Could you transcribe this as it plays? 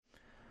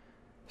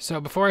So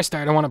before I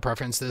start, I want to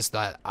preference this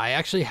that I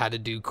actually had to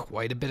do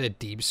quite a bit of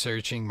deep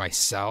searching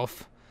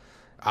myself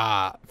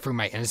through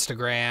my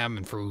Instagram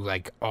and through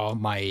like all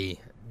my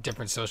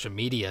different social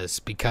medias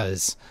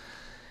because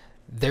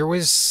there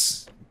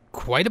was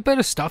quite a bit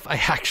of stuff I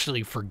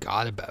actually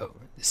forgot about.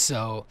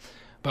 So,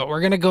 but we're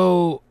going to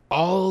go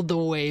all the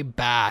way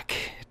back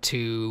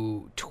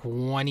to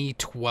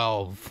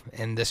 2012,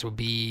 and this will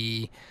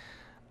be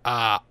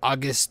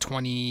August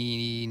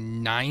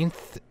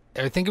 29th.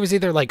 I think it was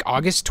either like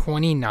August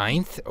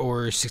 29th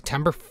or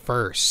September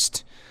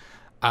 1st,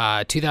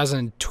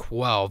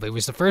 2012. It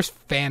was the first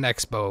fan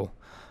expo.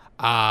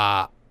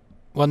 Well,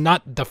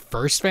 not the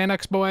first fan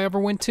expo I ever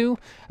went to.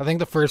 I think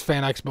the first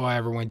fan expo I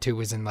ever went to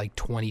was in like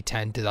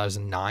 2010,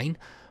 2009.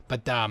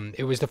 But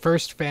it was the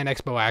first fan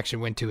expo I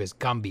actually went to as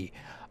Gumby.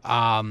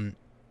 I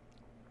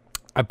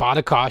bought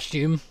a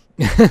costume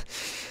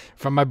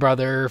from my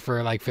brother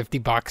for like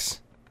 $50.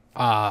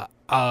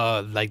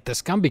 Like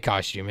this Gumby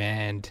costume,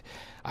 and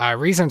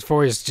reasons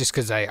for it is just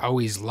because I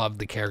always loved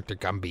the character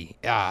Gumby.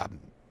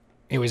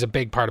 It was a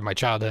big part of my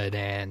childhood,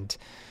 and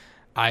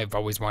I've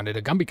always wanted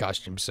a Gumby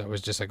costume, so it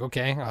was just like,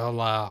 okay,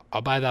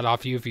 I'll buy that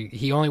off you. If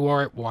he only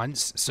wore it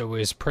once, so it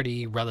was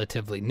pretty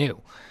relatively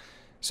new.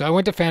 So I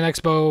went to Fan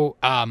Expo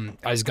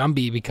as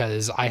Gumby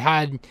because I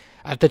had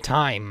at the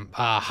time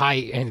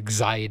high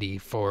anxiety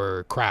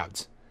for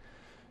crowds,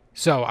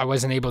 so I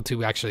wasn't able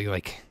to actually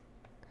like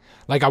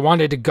I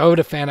wanted to go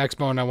to Fan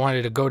Expo and I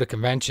wanted to go to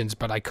conventions,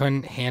 but I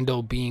couldn't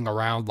handle being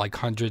around like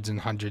hundreds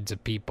and hundreds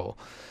of people.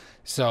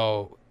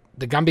 So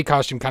the Gumby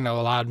costume kind of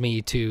allowed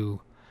me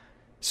to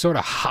sort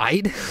of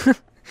hide,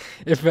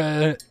 if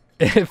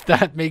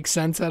that makes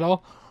sense at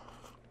all.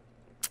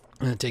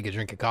 I'm gonna take a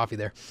drink of coffee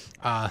there.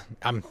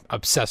 I'm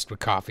obsessed with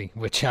coffee,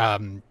 which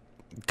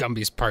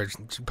Gumby's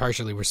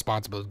partially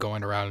responsible for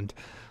going around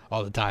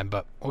all the time,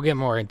 but we'll get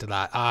more into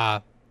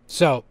that.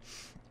 So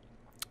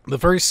the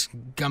first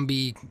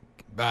Gumby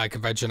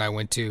convention I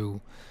went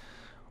to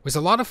was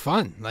a lot of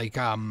fun. Like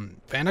Fan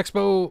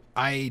Expo,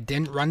 I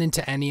didn't run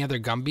into any other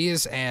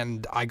Gumbies,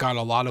 and I got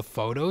a lot of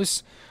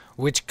photos,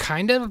 which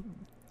kind of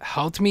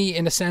helped me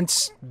in a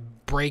sense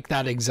break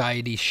that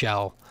anxiety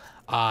shell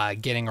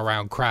getting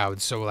around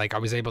crowds. So like I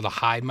was able to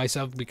hide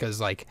myself because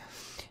like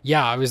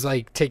I was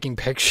like taking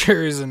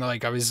pictures and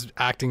like I was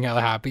acting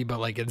hella happy, but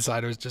like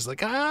inside I was just like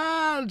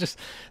just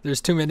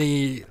there's too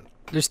many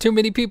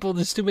people,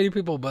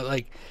 but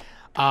like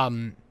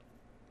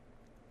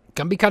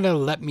Gumby kind of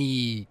let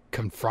me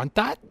confront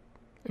that,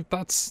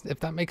 if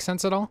that makes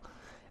sense at all.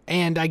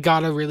 And I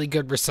got a really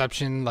good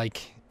reception.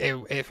 Like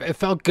it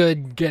felt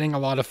good getting a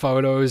lot of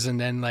photos, and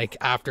then like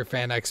after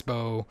Fan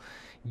Expo,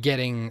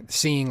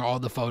 seeing all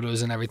the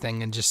photos and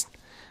everything, and just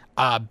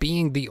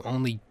being the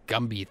only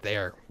Gumby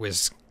there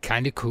was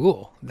kind of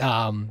cool.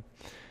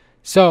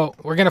 So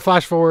we're gonna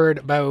flash forward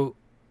about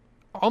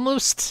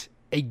almost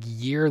a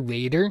year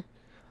later.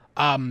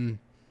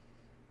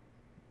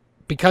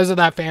 Because of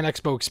that Fan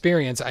Expo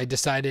experience, I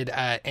decided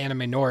at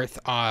Anime North,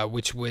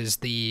 which was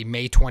the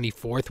May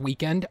 24th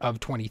weekend of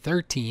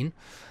 2013,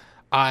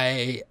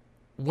 I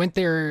went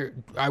there.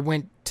 I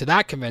went to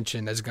that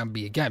convention as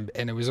Gumby again,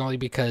 and it was only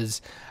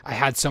because I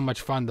had so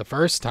much fun the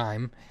first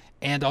time,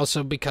 and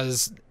also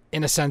because,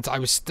 in a sense, I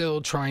was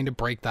still trying to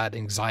break that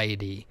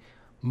anxiety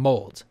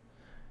mold.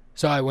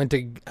 So I went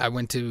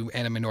to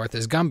Anime North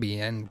as Gumby,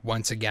 and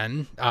once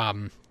again,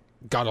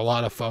 got a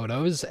lot of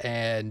photos,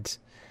 and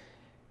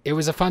it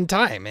was a fun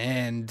time,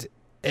 and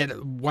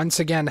it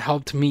once again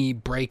helped me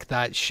break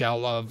that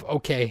shell of,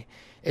 okay,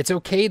 it's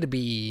okay to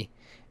be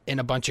in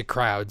a bunch of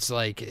crowds.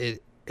 Like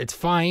it's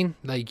fine.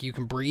 Like you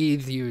can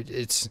breathe.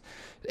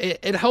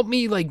 It helped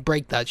me like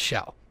break that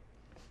shell,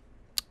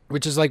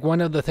 which is like one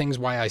of the things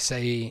why I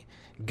say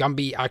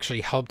Gumby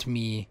actually helped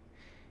me.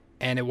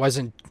 And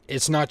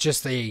it's not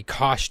just a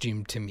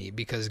costume to me,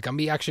 because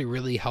Gumby actually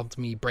really helped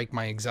me break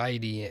my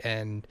anxiety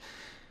and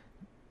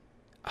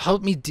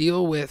helped me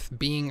deal with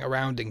being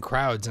around in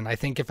crowds. And I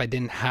think if I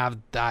didn't have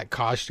that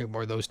costume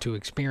or those two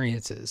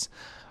experiences,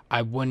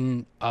 I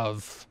wouldn't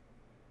have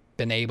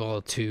been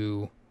able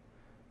to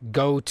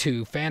go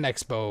to Fan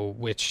Expo,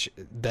 which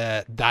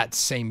that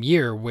same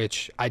year,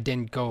 which I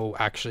didn't go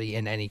actually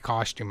in any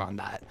costume on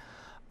that.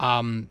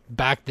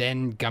 Back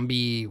then,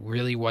 Gumby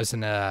really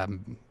wasn't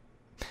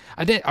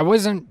I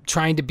wasn't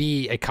trying to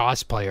be a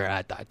cosplayer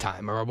at that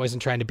time, or I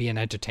wasn't trying to be an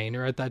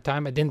entertainer at that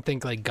time. I didn't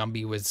think like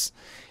Gumby was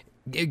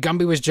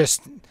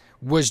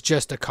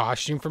just a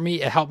costume for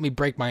me. It helped me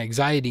break my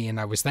anxiety, and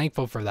I was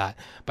thankful for that.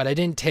 But I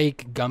didn't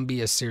take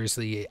Gumby as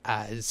seriously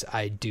as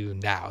I do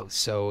now.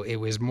 So it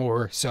was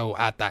more so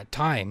at that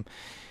time,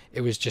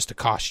 it was just a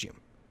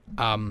costume.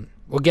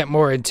 We'll get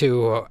more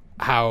into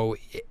how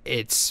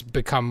it's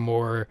become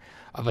more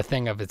of a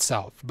thing of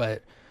itself.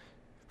 But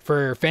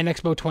for Fan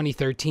Expo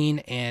 2013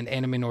 and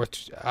Anime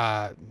North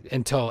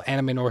until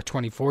Anime North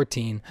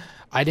 2014,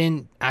 I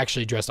didn't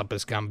actually dress up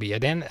as Gumby. I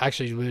didn't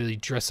actually really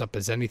dress up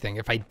as anything.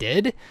 If I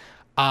did,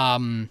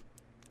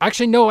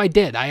 Actually, no, I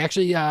did. I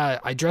actually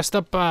I dressed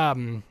up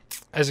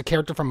as a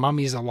character from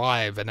Mummies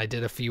Alive, and I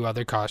did a few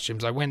other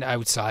costumes. I went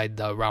outside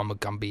the realm of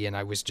Gumby, and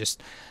I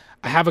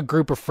have a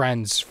group of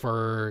friends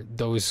for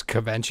those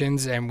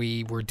conventions, and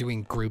we were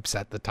doing groups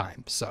at the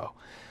time. So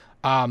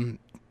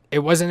it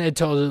wasn't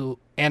until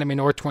Anime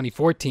North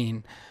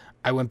 2014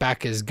 I went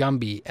back as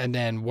Gumby, and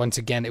then once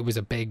again it was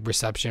a big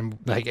reception.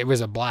 Like, it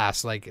was a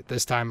blast. Like,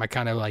 this time I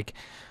kind of like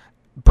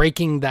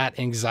breaking that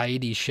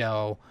anxiety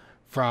shell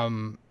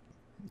from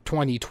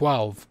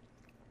 2012.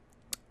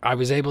 I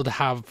was able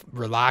to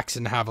relax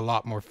and have a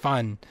lot more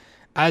fun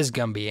as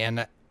Gumby,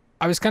 and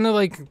I was kind of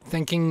like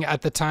thinking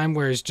at the time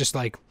where it's just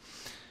like,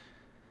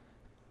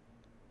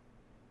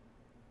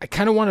 I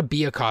kind of want to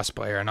be a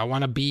cosplayer and I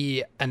want to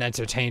be an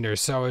entertainer.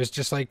 So it's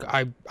just like,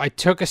 I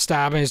took a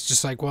stab, and it's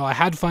just like, well, I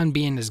had fun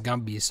being as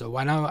Gumby, so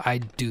why don't I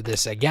do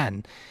this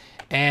again?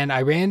 And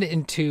I ran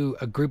into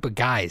a group of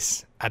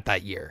guys at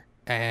that year,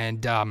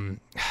 and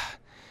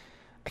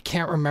I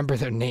can't remember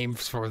their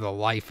names for the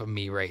life of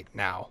me right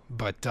now.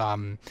 But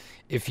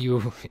if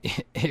you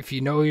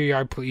know who you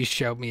are, please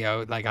shout me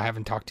out. Like, I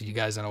haven't talked to you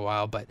guys in a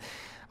while, but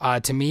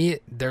to me,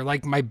 they're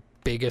like my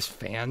biggest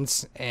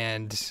fans,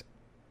 and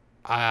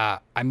I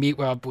meet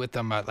up with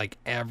them at like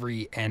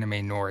every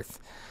Anime North.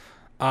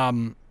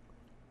 I'm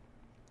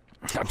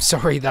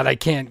sorry that I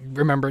can't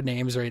remember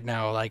names right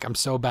now. Like, I'm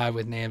so bad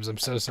with names. I'm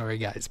so sorry,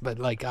 guys. But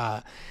like,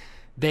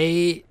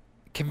 they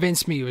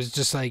convinced me. It was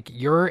just like,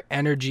 your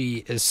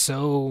energy is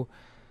so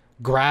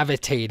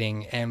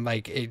gravitating, and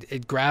like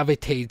it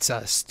gravitates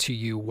us to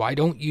you. Why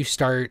don't you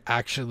start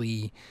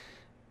actually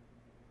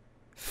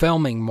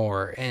filming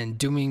more and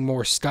doing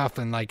more stuff,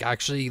 and like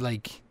actually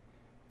like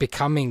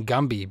becoming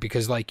Gumby?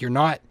 Because like, you're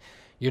not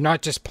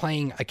just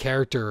playing a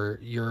character,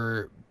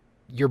 you're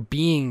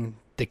being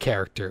the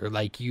character.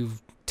 Like,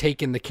 you've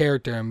taken the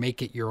character and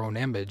make it your own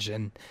image,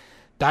 and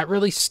that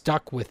really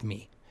stuck with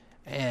me.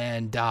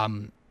 And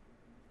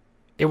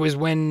it was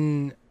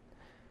when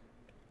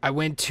I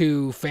went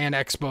to Fan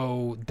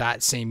Expo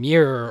that same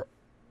year,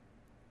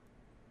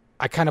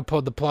 I kind of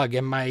pulled the plug,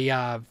 and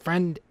my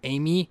friend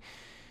Amy,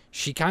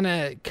 she kind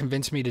of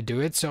convinced me to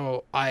do it,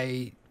 so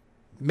I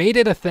made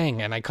it a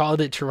thing, and I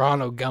called it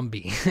Toronto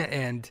Gumby.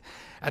 And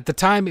at the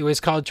time, it was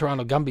called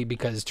Toronto Gumby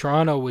because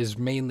Toronto was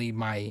mainly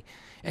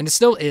and it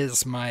still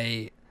is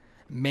my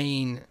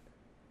main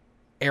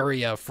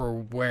area for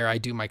where I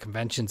do my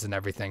conventions and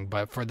everything.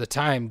 But for the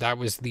time, that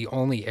was the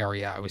only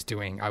area I was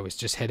doing. I was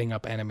just hitting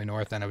up Anime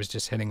North, and I was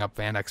just hitting up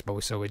Fan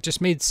Expo, so it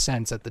just made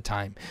sense at the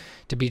time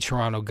to be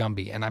Toronto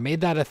Gumby. And I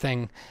made that a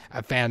thing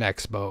at Fan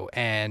Expo,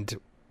 and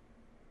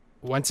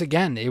once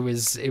again, it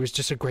was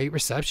just a great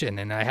reception,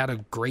 and I had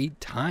a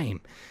great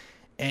time.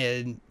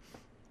 And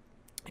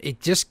it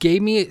just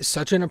gave me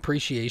such an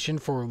appreciation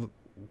for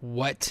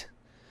what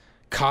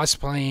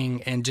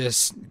cosplaying and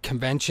just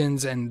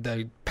conventions and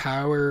the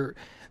power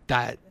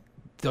that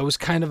those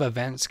kind of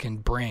events can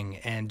bring,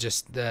 and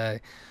just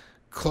the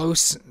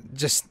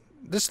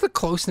the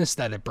closeness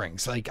that it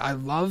brings. Like, I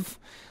love,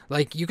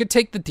 like, you could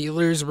take the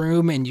dealer's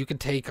room and you could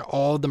take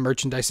all the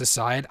merchandise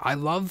aside. I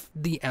love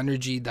the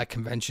energy that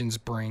conventions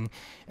bring,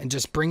 and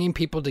just bringing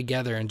people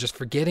together and just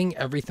forgetting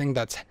everything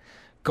that's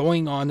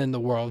going on in the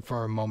world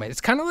for a moment. It's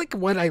kind of like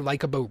what I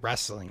like about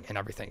wrestling and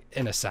everything,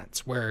 in a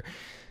sense, where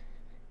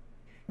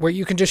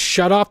you can just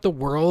shut off the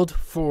world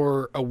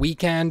for a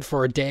weekend,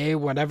 for a day,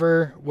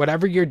 whatever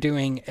you're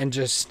doing, and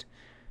just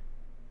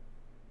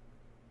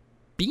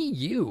be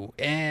you,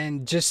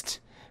 and just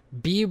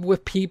be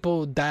with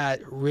people that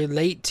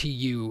relate to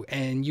you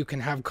and you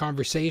can have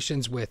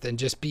conversations with, and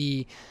just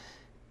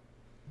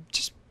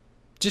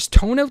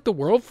tone out the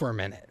world for a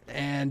minute.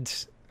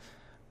 And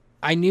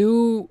I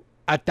knew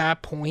at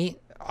that point,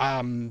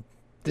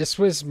 this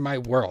was my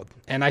world,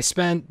 and I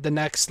spent the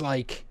next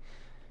I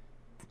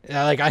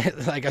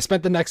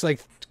spent the next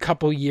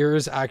couple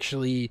years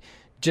actually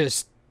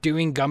just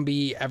doing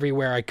Gumby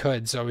everywhere I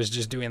could. So I was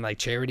just doing like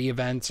charity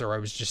events, or I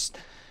was just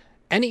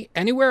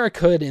anywhere I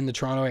could in the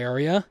Toronto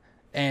area,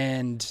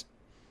 and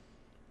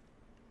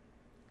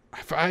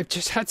I've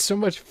just had so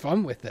much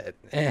fun with it.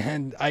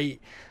 And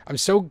I'm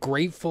so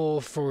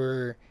grateful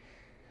for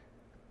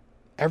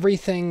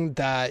everything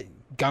that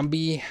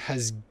Gumby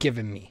has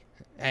given me.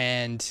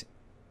 And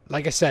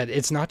like I said,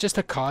 it's not just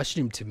a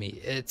costume to me,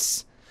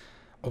 it's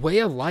a way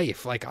of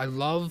life. Like, I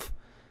love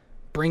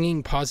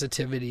bringing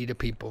positivity to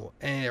people,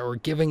 or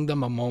giving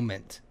them a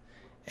moment,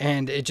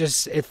 and it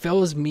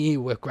fills me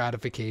with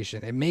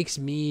gratification. It makes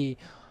me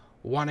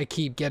want to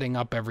keep getting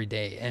up every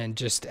day and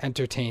just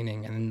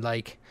entertaining. And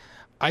like,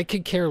 I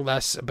could care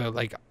less about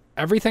like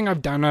everything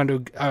I've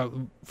done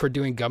for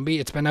doing Gumby.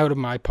 It's been out of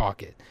my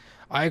pocket.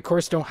 I of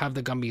course don't have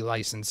the Gumby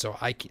license, so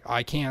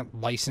I can't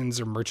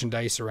license or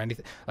merchandise or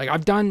anything. Like,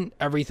 I've done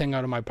everything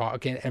out of my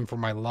pocket, and for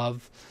my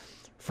love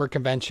for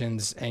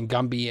conventions and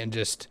Gumby and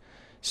just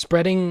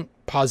spreading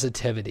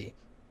positivity.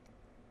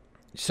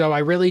 So I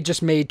really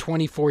just made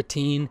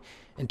 2014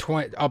 and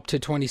up to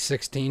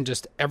 2016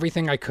 just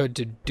everything I could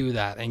to do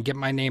that and get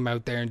my name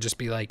out there, and just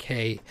be like,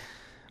 hey,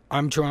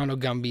 I'm Toronto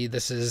Gumby.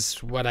 This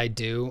is what I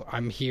do.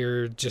 I'm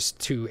here just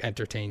to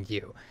entertain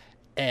you.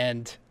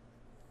 And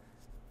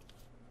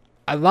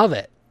I love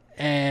it.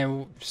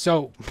 And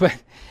so,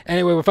 but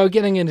anyway, without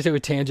getting into a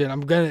tangent,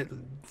 I'm going to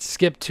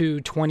skip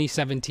to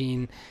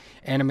 2017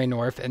 Anime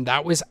North. And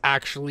that was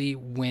actually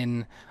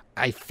when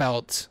I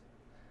felt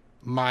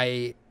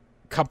my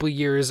couple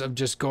years of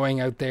just going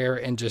out there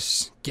and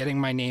just getting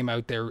my name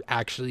out there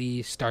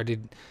actually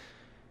started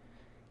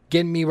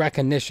getting me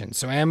recognition.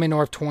 So Anime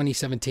North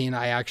 2017,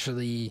 I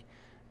actually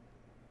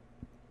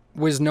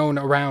was known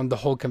around the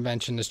whole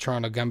convention as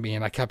Toronto Gumby,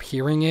 and I kept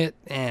hearing it,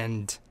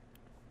 and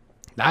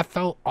that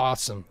felt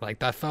awesome. Like,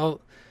 that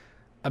felt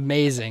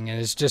amazing.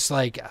 And it's just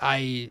like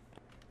I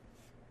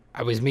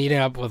was meeting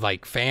up with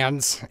like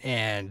fans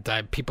and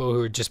people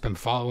who had just been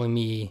following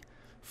me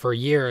for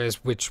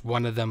years, which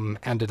one of them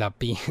ended up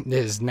being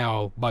is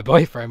now my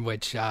boyfriend,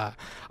 which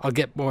I'll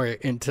get more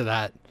into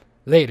that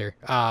later.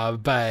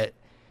 But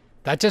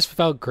that just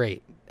felt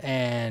great.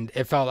 And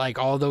it felt like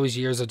all those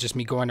years of just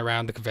me going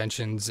around the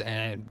conventions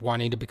and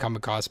wanting to become a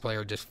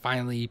cosplayer just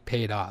finally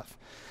paid off.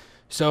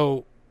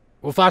 So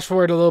we'll flash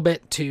forward a little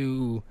bit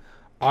to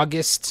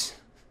August,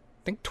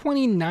 I think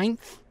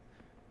 29th,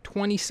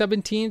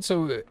 2017.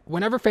 So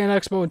whenever Fan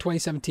Expo in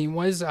 2017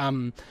 was,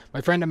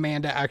 my friend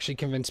Amanda actually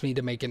convinced me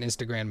to make an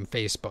Instagram and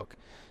Facebook.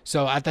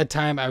 So at that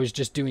time I was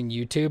just doing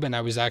YouTube, and I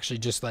was actually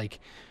just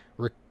like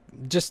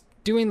just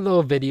doing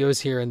little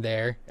videos here and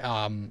there.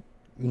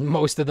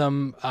 Most of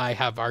them I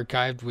have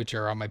archived, which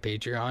are on my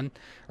Patreon,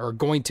 or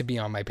going to be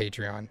on my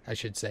Patreon, I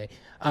should say.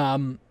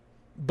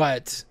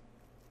 But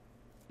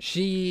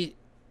she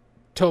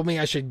told me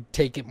I should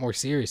take it more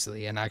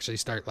seriously and actually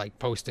start like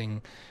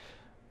posting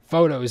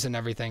photos and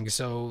everything.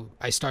 So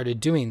I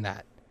started doing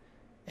that.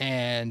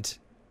 And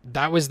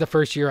that was the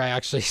first year I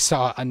actually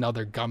saw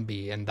another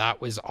Gumby, and that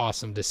was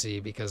awesome to see,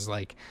 because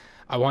like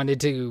I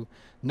wanted to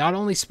not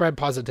only spread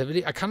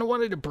positivity, I kind of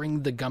wanted to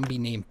bring the Gumby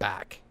name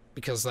back.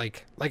 Because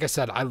like I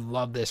said, I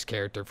love this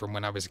character from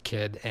when I was a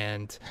kid,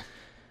 and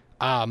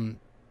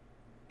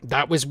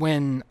that was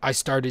when I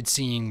started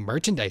seeing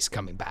merchandise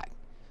coming back.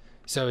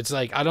 So it's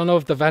like, I don't know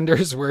if the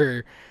vendors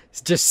were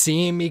just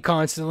seeing me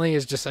constantly.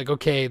 It's just like,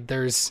 okay,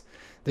 there's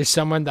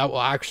someone that will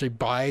actually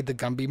buy the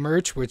Gumby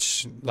merch,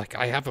 which like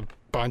I have a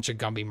bunch of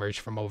Gumby merch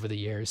from over the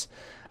years,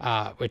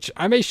 which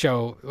I may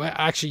show.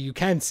 Actually, you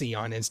can see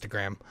on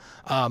Instagram.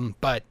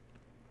 But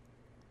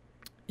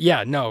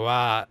yeah,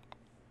 no,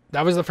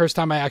 that was the first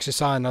time I actually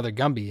saw another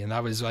Gumby, and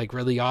that was like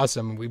really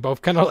awesome. We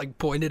both kind of like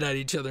pointed at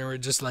each other and we're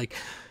just like,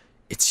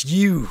 it's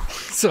you.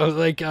 So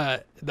like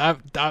that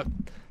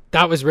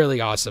was really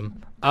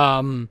awesome.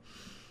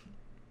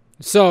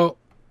 So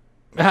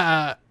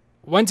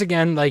once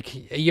again,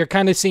 like you're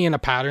kind of seeing a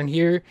pattern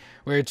here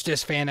where it's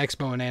just Fan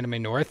Expo and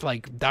Anime North.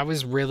 Like that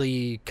was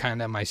really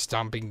kind of my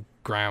stomping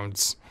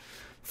grounds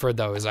for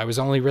those. I was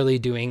only really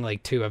doing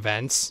like 2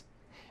 events,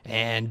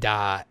 and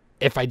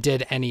if I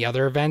did any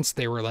other events,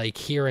 they were like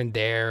here and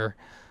there,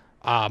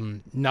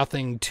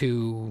 nothing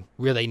too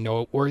really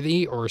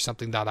noteworthy or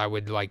something that I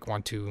would like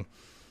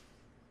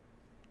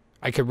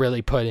I could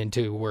really put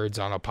into words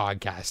on a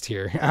podcast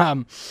here.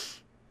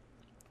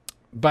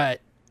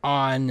 But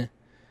on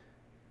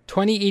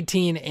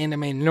 2018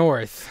 Anime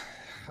North,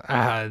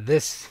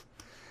 this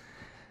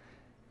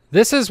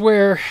is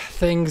where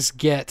things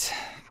get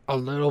a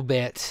little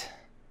bit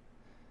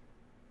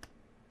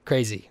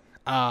crazy.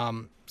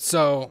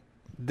 So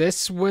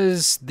this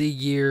was the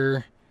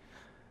year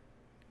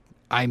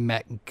I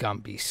met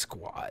Gumby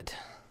Squad.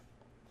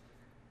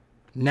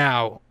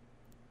 Now,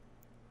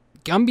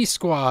 Gumby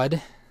Squad,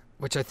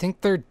 which I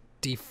think they're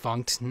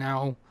defunct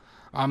now,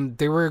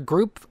 they were a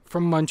group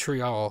from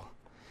Montreal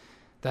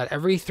that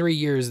every 3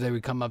 years they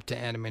would come up to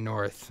Anime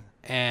North.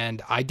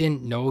 And I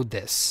didn't know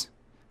this,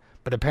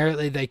 but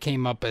apparently they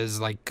came up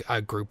as like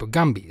a group of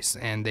Gumbies,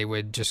 and they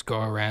would just go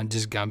around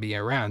just Gumby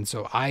around.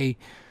 So I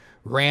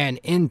ran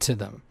into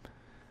them.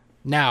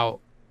 Now,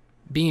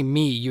 being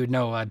me, you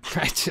know, I'd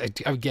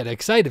get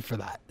excited for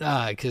that.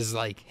 Because,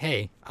 like,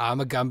 hey,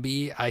 I'm a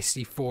Gumby. I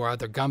see 4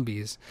 other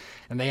Gumbies.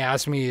 And they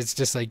ask me, it's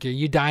just like, are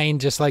you dying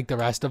just like the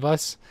rest of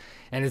us?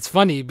 And it's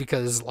funny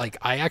because, like,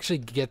 I actually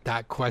get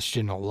that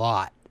question a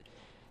lot.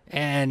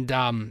 And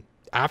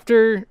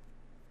after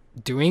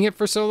doing it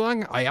for so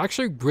long, I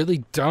actually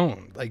really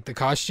don't. Like, the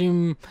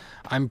costume,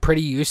 I'm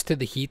pretty used to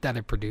the heat that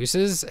it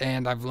produces.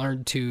 And I've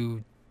learned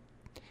to,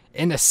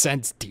 in a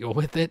sense, deal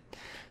with it.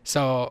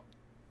 So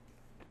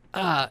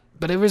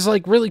but it was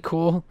like really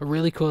cool, a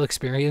really cool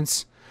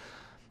experience,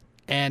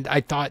 and I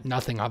thought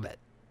nothing of it.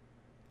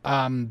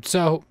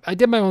 So I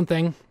did my own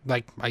thing,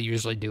 like I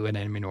usually do in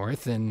Anime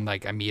North, and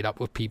like I meet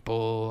up with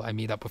people, I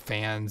meet up with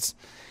fans.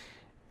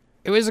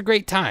 It was a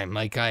great time.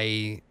 Like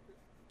I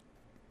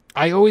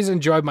always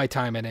enjoyed my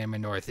time at Anime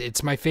North.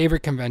 It's my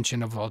favorite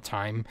convention of all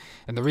time,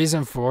 and the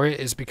reason for it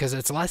is because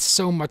it's less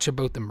so much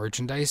about the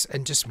merchandise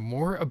and just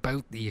more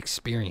about the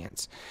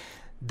experience.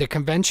 The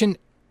convention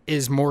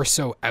is more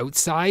so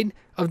outside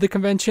of the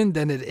convention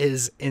than it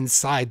is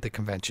inside the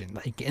convention.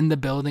 Like in the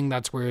building,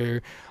 that's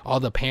where all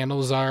the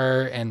panels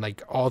are, and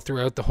like all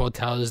throughout the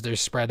hotels,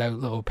 there's spread out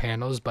little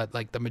panels. But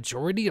like the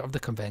majority of the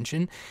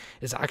convention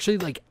is actually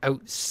like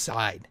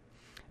outside,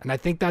 and I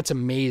think that's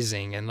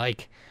amazing. And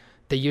like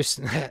they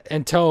used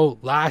until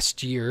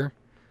last year.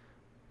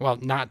 Well,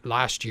 not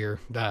last year.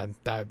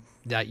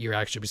 That year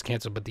actually was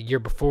canceled, but the year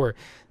before,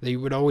 they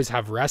would always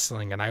have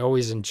wrestling, and I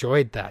always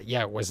enjoyed that.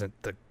 Yeah, it wasn't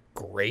the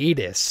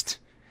greatest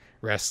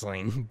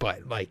wrestling,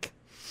 but like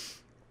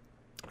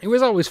it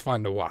was always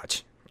fun to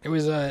watch. It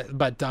was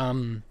but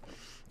I'm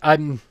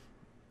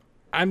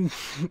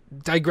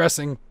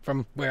digressing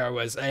from where I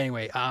was.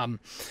 Anyway, I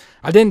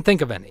didn't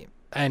think of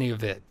any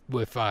of it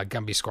with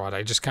Gumby Squad.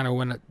 I just kind of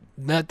want to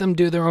let them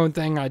do their own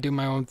thing. I do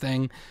my own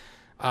thing,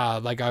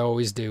 like I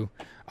always do.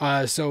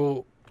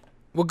 So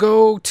we'll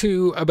go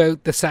to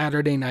about the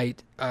Saturday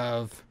night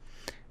of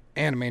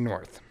Anime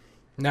North.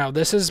 Now,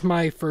 this is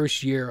my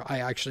first year I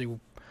actually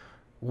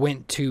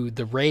went to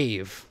the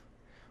rave,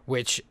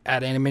 which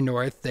at Anime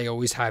North, they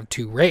always have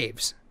 2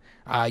 raves,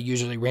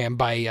 usually ran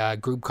by a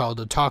group called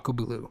Otaku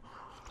Blue,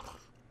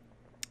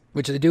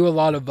 which they do a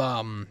lot of,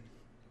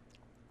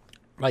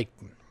 like,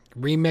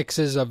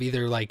 remixes of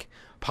either, like,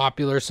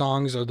 popular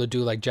songs, or they'll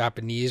do, like,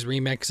 Japanese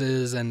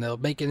remixes, and they'll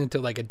make it into,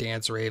 like, a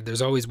dance rave.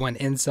 There's always one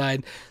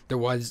inside, there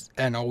was,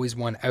 and always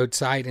one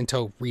outside,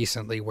 until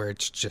recently, where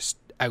it's just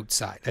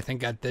outside. I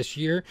think at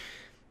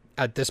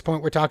this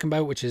point we're talking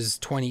about, which is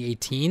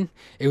 2018,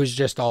 it was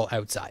just all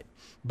outside.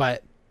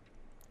 But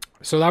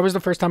so that was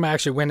the first time I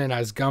actually went in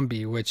as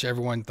Gumby, which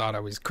everyone thought I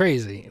was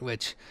crazy,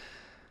 which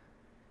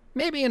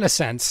maybe in a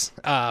sense,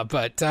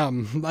 but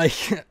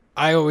like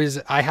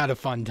I had a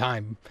fun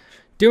time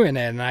doing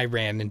it, and I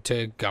ran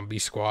into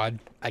Gumby Squad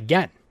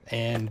again,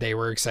 and they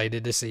were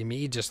excited to see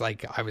me just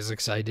like I was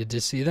excited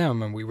to see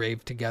them, and we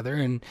raved together,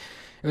 and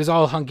it was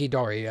all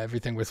hunky-dory.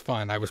 Everything was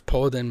fun. I was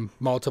pulled in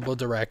multiple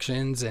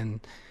directions,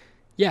 and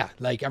yeah,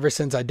 like ever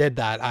since I did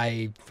that,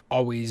 I've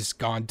always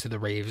gone to the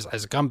raves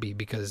as Gumby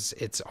because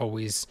it's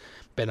always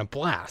been a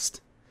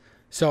blast.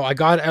 So I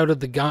got out of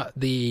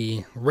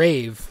the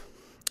rave,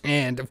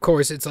 and of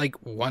course it's like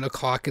 1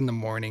 o'clock in the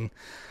morning.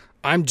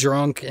 I'm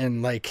drunk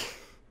and like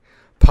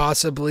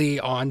possibly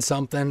on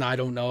something, I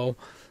don't know.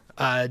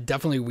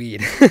 Definitely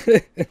weed.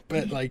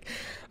 But like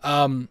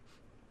I'm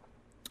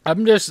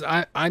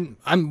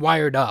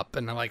wired up,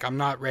 and I'm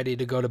not ready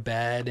to go to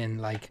bed, and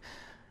like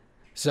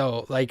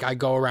so like I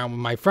go around with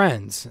my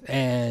friends,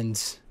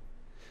 and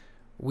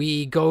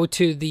we go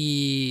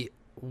to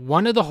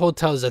one of the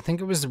hotels. I think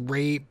it was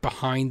right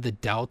behind the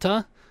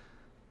Delta.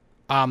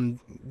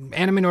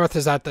 Anime North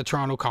is at the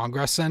Toronto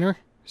Congress Center,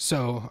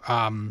 so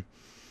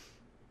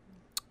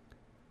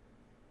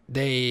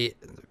they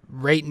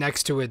right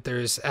next to it,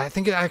 I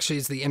think it actually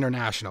is the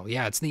International.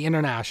 Yeah, it's the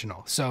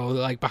International. So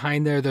like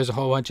behind there's a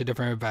whole bunch of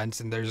different events,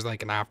 and there's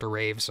like an after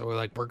rave. So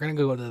we're gonna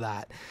go to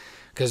that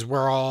because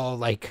we're all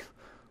like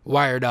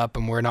wired up,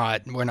 and we're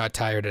not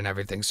tired and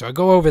everything. So I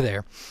go over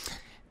there,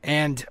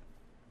 and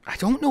I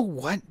don't know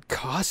what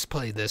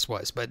cosplay this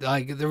was, but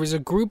like there was a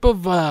group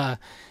of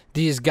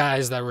these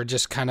guys that were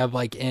just kind of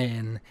like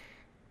in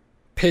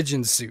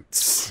pigeon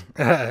suits,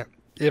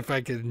 if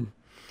I could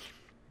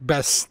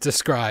best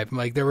describe.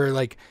 Like there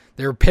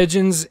were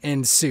pigeons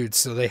in suits,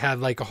 so they had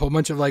like a whole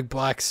bunch of like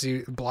black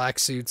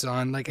suits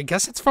on. Like I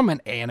guess it's from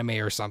an anime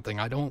or something.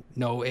 I don't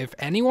know. If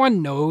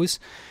anyone knows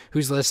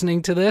who's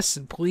listening to this,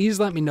 please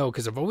let me know,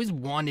 because I've always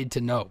wanted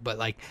to know. But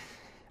like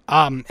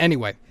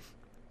anyway,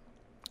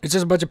 it's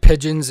just a bunch of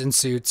pigeons in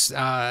suits,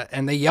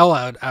 and they yell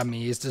out at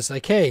me. It's just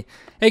like, hey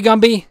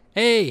Gumby,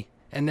 hey.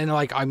 And then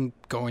like I'm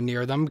going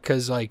near them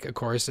because like of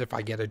course if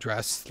I get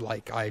addressed,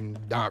 like I'm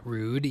not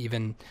rude,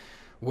 even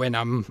when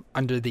I'm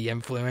under the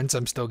influence,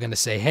 I'm still going to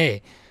say,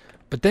 hey.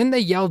 But then they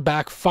yelled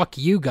back, fuck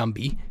you,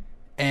 Gumby.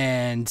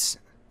 And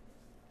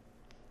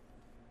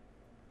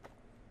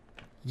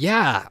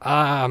yeah,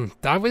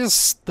 that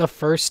was the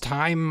first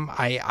time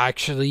I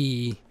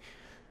actually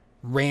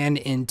ran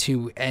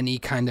into any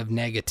kind of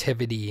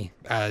negativity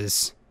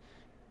as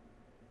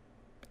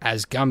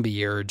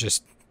Gumby, or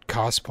just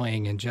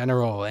cosplaying in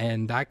general.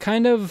 And that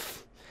kind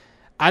of,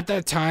 at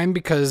that time,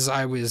 because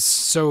I was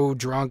so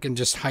drunk and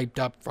just hyped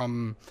up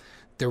from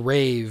the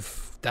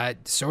rave,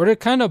 that sort of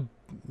kind of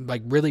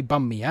like really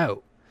bummed me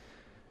out.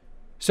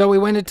 So we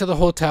went into the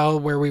hotel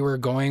where we were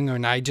going,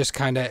 and I just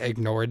kind of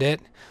ignored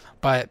it.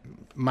 But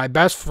my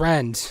best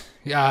friend,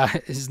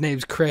 his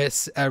name's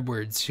Chris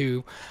Edwards,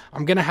 who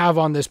I'm going to have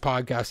on this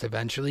podcast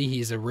eventually.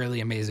 He's a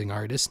really amazing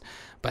artist.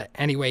 But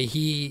anyway,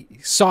 he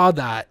saw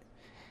that,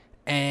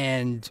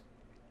 and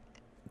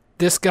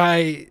this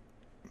guy,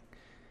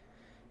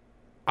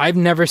 I've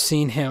never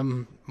seen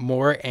him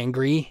more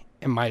angry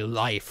in my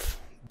life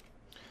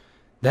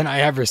than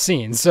I ever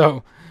seen.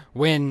 So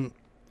when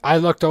I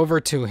looked over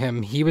to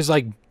him, he was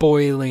like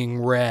boiling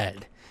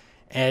red,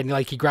 and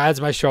like he grabs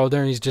my shoulder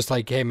and he's just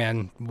like, hey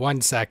man, 1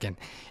 second,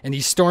 and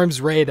he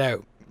storms right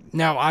out.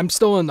 Now I'm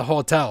still in the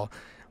hotel,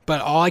 but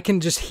all I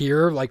can just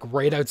hear like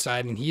right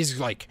outside, and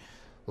he's like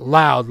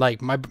loud.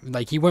 Like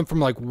he went from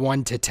like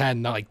 1 to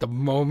 10. Like the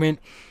moment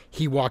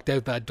he walked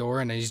out that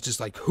door, and he's just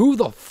like, "Who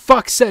the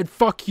fuck said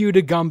fuck you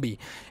to Gumby?"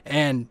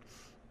 And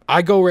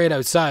I go right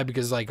outside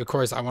because, like, of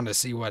course, I want to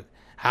see what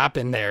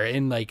happened there.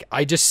 And like,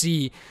 I just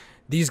see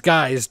these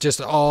guys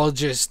just all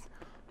just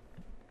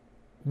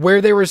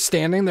where they were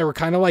standing. They were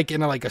kind of like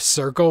in a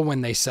circle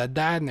when they said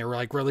that, and they were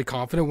like really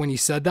confident when he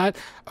said that.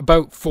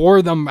 About 4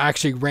 of them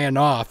actually ran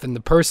off, and the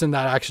person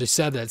that actually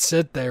said that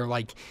sit there,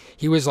 like,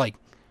 he was like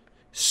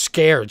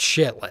scared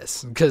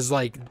shitless because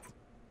like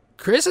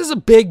Chris is a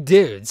big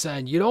dude, so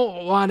you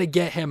don't want to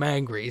get him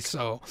angry.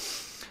 So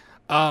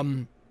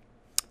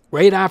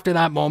right after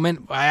that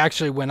moment, I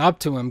actually went up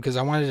to him because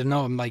I wanted to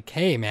know. I'm like,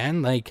 "Hey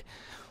man, like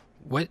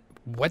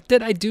what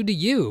did I do to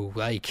you?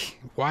 Like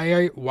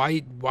why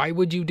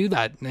would you do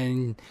that?"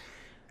 And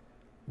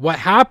what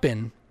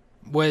happened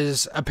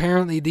was,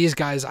 apparently these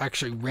guys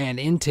actually ran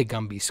into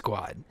Gumby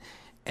Squad,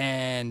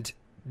 and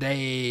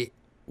they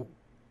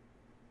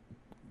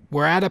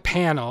were at a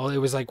panel. It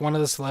was like one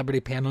of the celebrity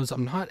panels.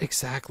 I'm not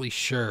exactly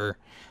sure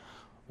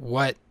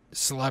what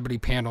celebrity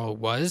panel it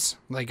was.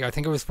 Like, I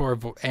think it was for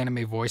an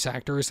anime voice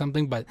actor or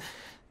something, but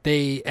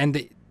they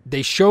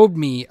showed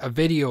me a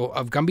video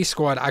of Gumby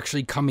Squad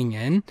actually coming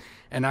in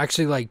and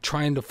actually like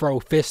trying to throw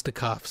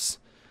fisticuffs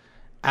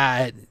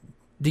at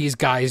these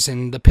guys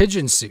in the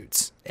pigeon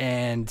suits,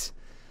 and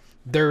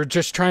they're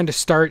just trying to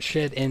start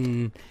shit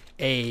in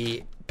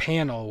a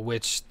panel,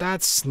 which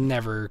that's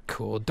never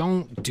cool.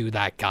 Don't do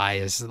that,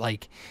 guys.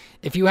 Like,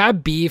 if you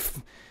have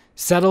beef,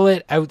 settle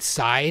it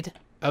outside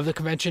of the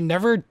convention.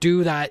 Never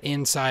do that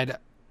inside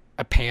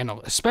a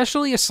panel,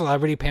 especially a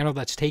celebrity panel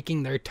that's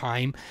taking their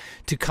time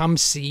to come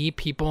see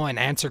people and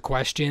answer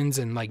questions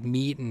and like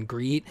meet and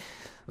greet.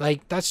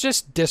 Like, that's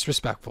just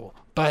disrespectful.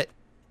 But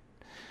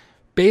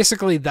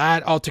basically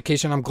that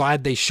altercation, I'm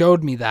glad they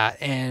showed me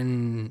that.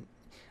 And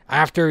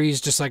after,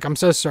 he's just like, "I'm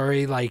so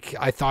sorry, like,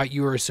 I thought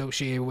you were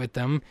associated with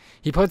them."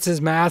 He puts his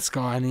mask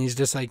on and he's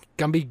just like,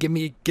 "Gumby, give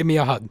me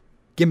a hug.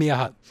 Give me a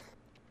hug."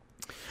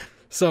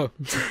 So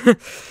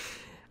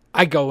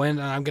I go in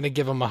and I'm going to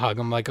give him a hug.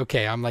 I'm like,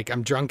 okay,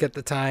 I'm drunk at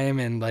the time.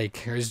 And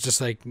like, it was just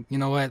like, you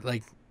know what?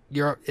 Like,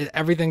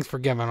 everything's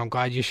forgiven. I'm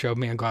glad you showed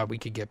me. I'm glad we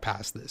could get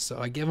past this. So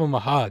I give him a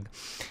hug,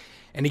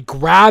 and he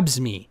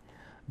grabs me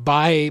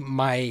by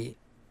my,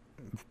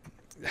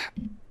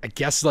 I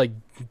guess, like,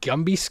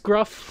 Gumby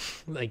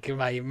scruff, like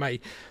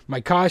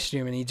my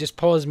costume. And he just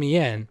pulls me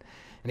in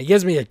and he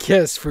gives me a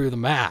kiss through the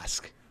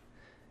mask.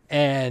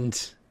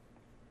 And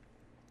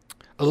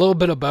a little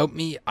bit about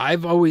me: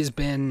 I've always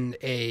been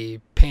a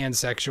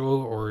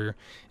pansexual, or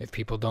if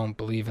people don't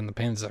believe in the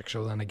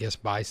pansexual, then I guess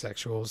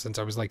bisexual, since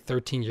I was like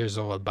 13 years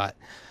old. But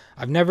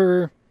I've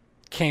never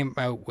came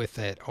out with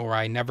it, or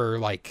I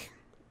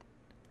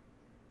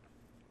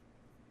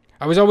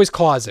was always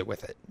closet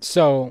with it.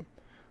 So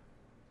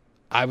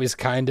I was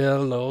kind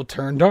of a little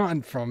turned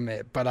on from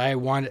it, but I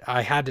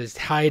had to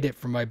hide it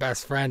from my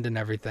best friend and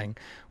everything,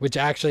 which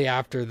actually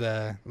after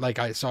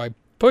I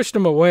pushed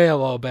him away a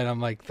little bit. I'm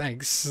like,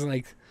 "Thanks."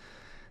 Like,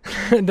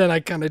 and then I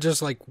kind of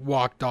just like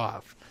walked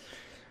off.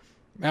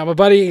 Now my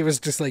buddy, he was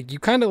just like, "You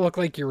kind of look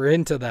like you were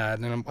into that."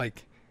 And I'm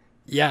like,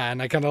 "Yeah."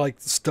 And I kind of like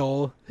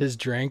stole his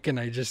drink and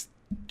I just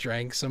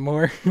drank some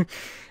more.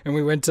 And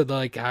we went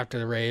to after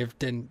the rave,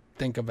 didn't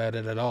think about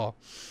it at all.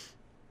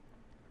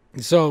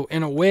 So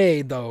in a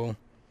way though,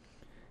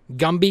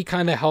 Gumby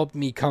kind of helped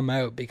me come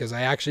out, because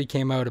I actually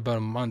came out about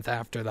a month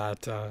after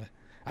that.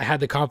 I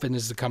had the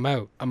confidence to come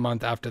out a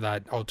month after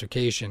that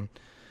altercation.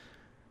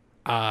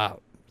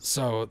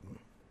 So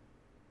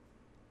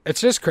it's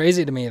just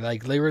crazy to me.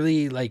 Like,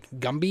 literally, like,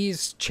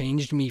 Gumby's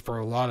changed me for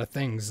a lot of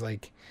things.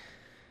 Like,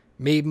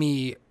 made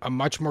me a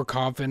much more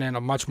confident,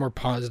 a much more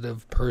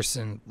positive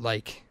person.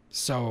 Like,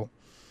 so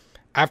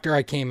after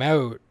I came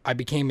out, I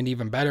became an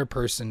even better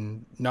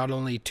person, not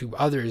only to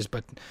others,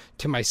 but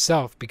to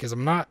myself, because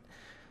I'm not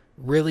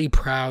really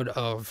proud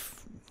of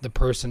the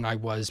person I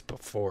was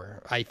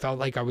before. I felt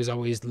like I was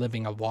always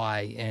living a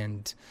lie,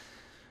 and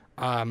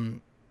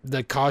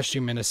the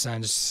costume, in a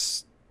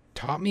sense,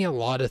 taught me a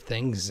lot of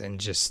things, and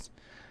just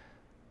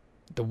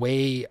the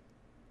way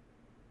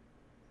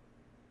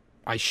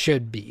I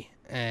should be,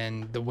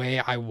 and the way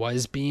I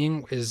was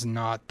being is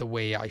not the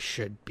way I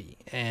should be,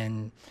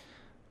 and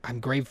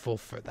I'm grateful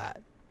for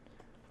that.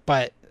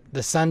 But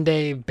the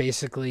Sunday,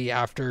 basically,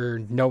 after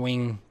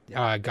knowing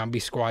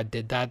Gumby Squad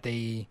did that,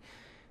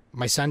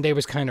 my Sunday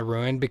was kind of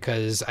ruined,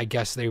 because I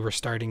guess they were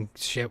starting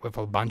shit with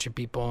a bunch of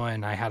people,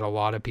 and I had a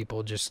lot of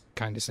people just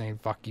kind of saying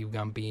 "fuck you,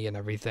 Gumby" and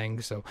everything.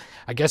 So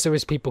I guess it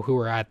was people who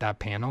were at that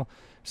panel.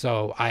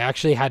 So I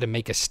actually had to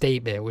make a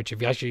statement, which,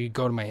 if you actually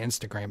go to my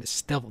Instagram, is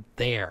still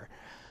there,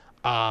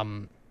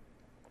 from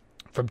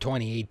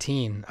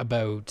 2018,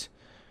 about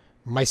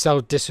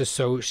myself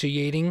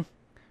disassociating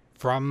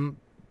from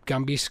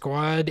Gumby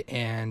Squad,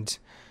 and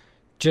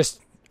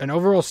just an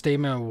overall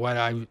statement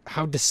of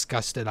how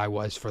disgusted I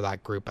was for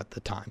that group at the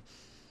time.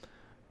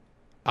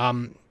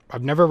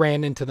 I've never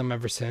ran into them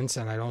ever since,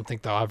 and I don't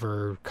think they'll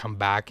ever come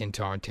back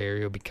into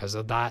Ontario because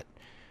of that.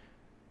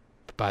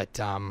 But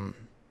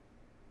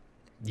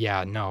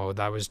yeah, no,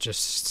 this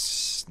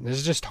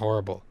is just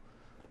horrible.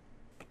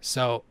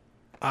 So,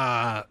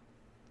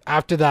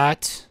 after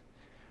that,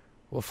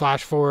 we'll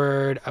flash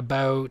forward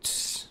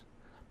about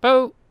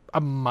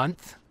a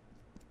month.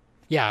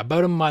 Yeah,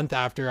 about a month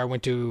after I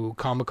went to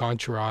Comic-Con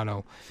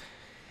Toronto.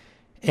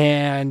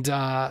 And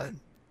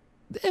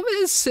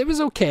it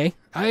was okay.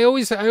 I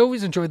always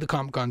enjoyed the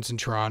Comic Cons in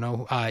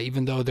Toronto,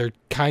 even though they're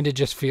kind of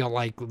just feel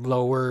like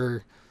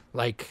lower,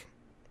 like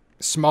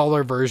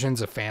smaller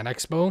versions of Fan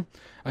Expo.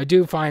 I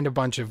do find a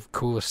bunch of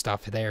cool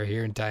stuff there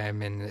here in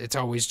time, and it's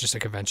always just a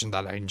convention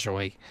that I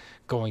enjoy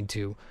going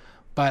to.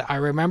 But I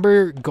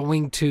remember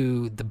going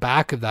to the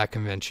back of that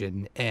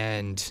convention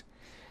and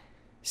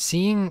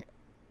seeing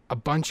a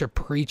bunch of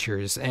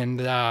preachers,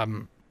 and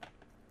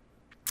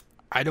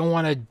I don't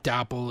want to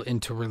dabble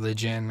into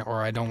religion,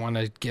 or I don't want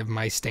to give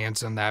my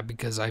stance on that,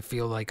 because I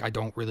feel like I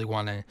don't really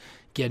want to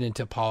get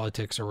into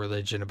politics or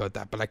religion about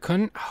that. But I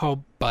couldn't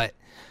help but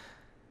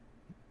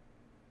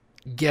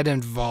get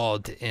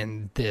involved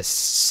in this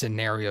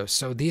scenario.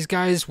 So these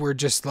guys were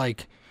just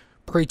like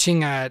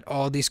preaching at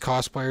all these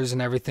cosplayers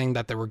and everything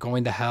that they were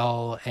going to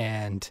hell,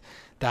 and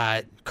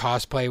that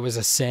cosplay was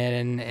a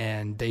sin,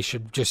 and they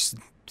should just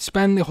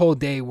spend the whole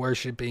day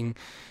worshiping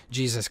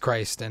Jesus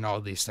Christ and all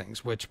these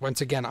things, which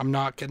once again, I'm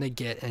not going to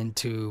get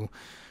into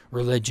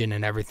religion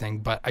and everything,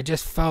 but I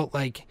just felt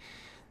like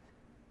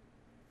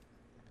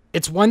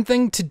it's one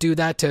thing to do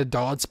that to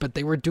adults, but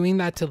they were doing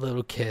that to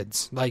little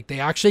kids. Like, they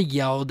actually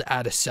yelled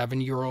at a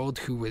 7-year-old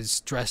who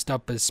was dressed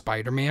up as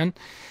Spider-Man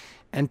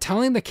and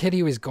telling the kid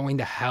he was going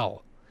to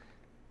hell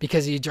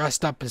because he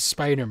dressed up as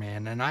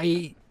Spider-Man. And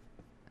I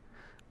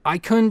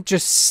couldn't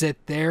just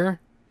sit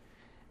there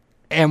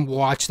and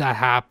watch that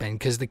happen,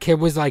 because the kid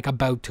was like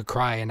about to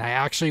cry, and I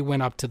actually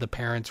went up to the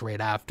parents right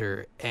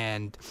after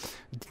and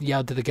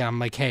yelled to the kid. I'm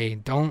like, hey,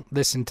 don't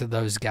listen to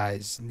those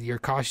guys. Your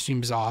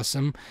costume's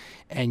awesome,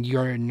 and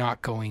you're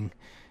not going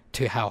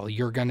to hell.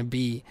 You're gonna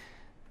be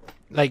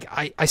like,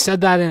 I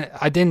said that, and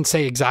I didn't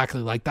say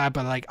exactly like that,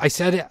 but like I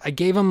said it, I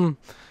gave him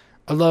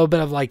a little bit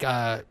of like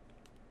a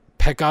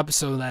pickup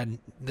so that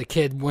the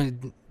kid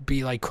wouldn't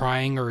be like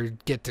crying or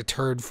get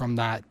deterred from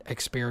that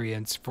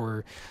experience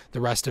for the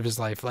rest of his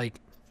life.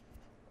 Like,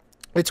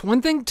 it's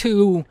one thing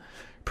to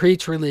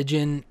preach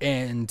religion,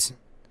 and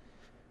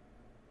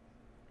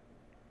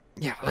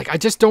yeah, like, I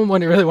just don't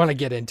really want to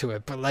get into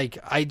it, but like,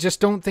 I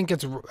don't think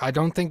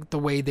the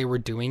way they were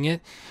doing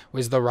it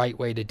was the right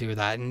way to do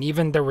that. And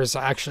even there was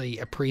actually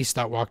a priest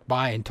that walked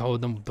by and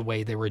told them the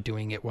way they were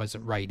doing it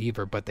wasn't right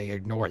either, but they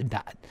ignored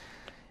that.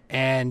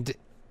 And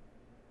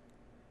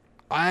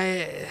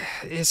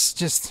it's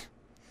just,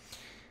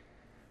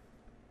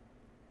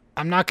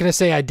 I'm not going to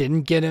say I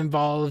didn't get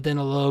involved in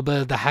a little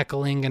bit of the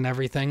heckling and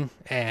everything,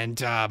 and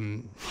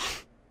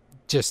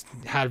just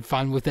had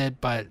fun with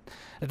it. But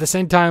at the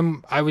same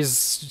time, I was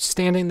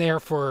standing there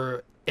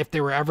for, if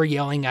they were ever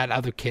yelling at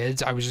other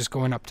kids, I was just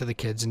going up to the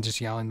kids and just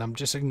yelling them,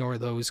 just ignore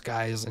those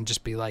guys and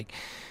just be like,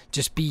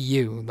 just be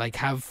you, like,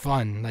 have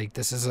fun. Like,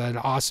 this is an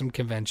awesome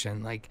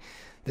convention. Like,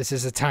 this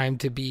is a time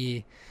to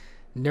be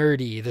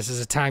nerdy. This is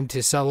a time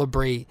to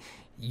celebrate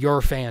your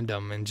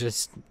fandom, and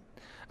just,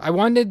 I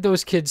wanted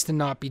those kids to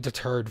not be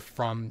deterred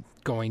from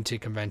going to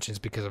conventions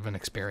because of an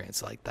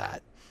experience like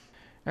that.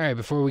 All right,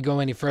 before we go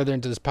any further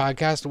into this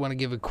podcast, I want to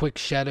give a quick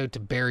shout out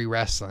to Barry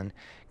Wrestling.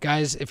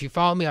 Guys, if you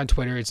follow me on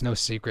Twitter, it's no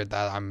secret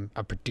that I'm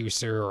a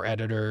producer or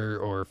editor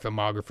or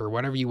filmographer,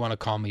 whatever you want to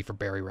call me, for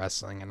Barry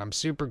Wrestling. And I'm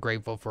super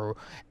grateful for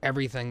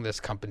everything this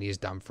company has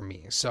done for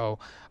me. So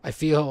I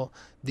feel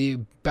the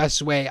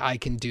best way I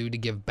can do to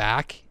give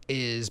back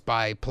is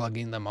by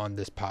plugging them on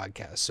this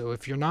podcast. So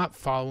if you're not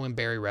following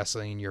Barry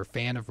Wrestling and you're a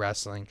fan of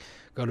wrestling,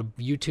 go to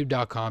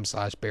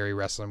youtube.com/Barry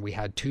Wrestling. We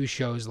had 2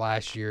 shows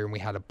last year, and we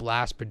had a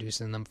blast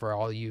producing them for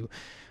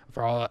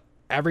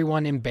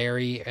everyone in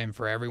Barrie and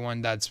for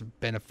everyone that's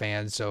been a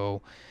fan.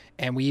 So,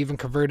 and we even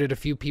converted a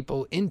few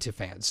people into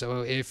fans.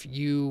 So if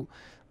you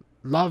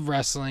love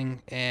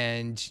wrestling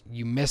and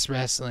you miss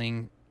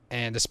wrestling,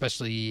 and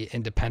especially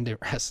independent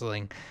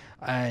wrestling,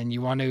 and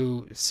you want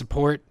to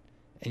support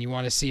and you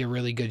want to see a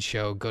really good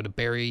show, go to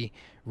Barry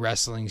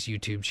Wrestling's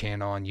YouTube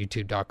channel on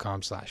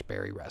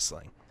youtube.com/Barry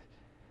Wrestling.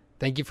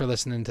 Thank you for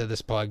listening to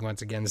this plug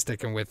once again,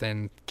 sticking with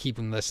and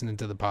keeping listening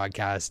to the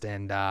podcast.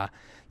 And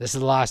this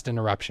is the last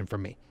interruption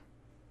from me.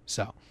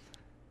 So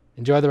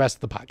enjoy the rest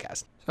of the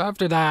podcast. So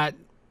after that,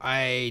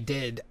 I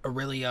did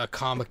Aurelia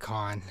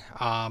Comic-Con.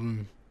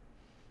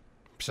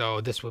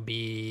 So this would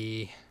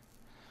be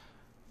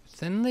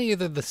within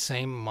either the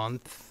same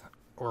month,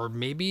 or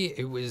maybe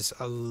it was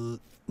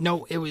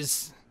it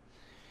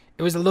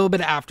was a little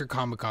bit after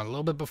Comic-Con, a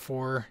little bit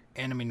before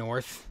Anime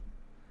North.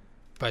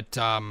 But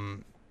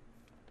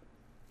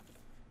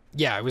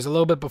yeah, it was a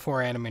little bit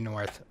before Anime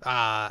North.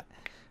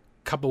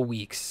 Couple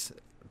weeks.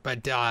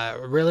 But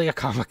really a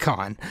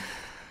Comic-Con.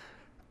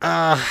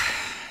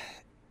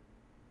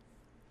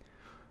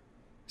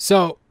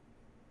 So,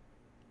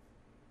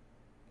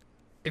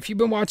 if you've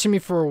been watching me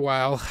for a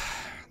while,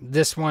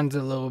 this one's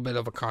a little bit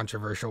of a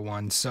controversial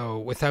one. So,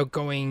 without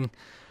going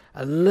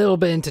a little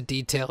bit into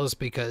details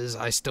because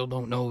I still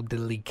don't know the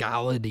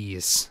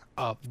legalities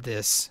of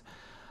this.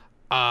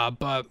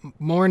 But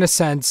more in a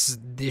sense,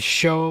 the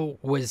show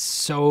was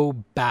so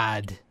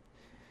bad.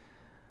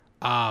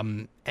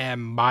 And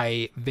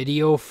my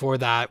video for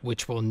that,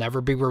 which will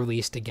never be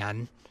released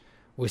again,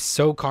 was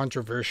so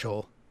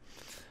controversial.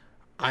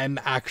 I'm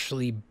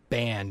actually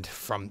banned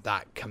from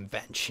that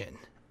convention.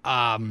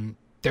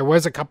 There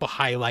was a couple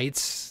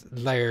highlights.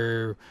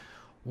 There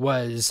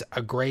was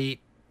a great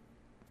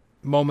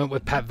moment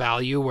with Pet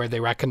Value where they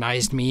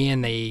recognized me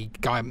and they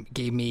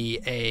gave me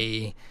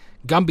a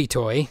Gumby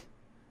toy,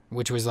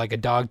 which was like a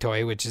dog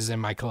toy, which is in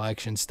my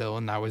collection still,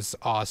 and that was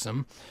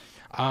awesome.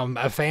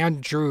 A fan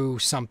drew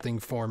something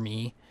for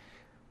me,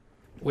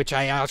 which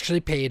I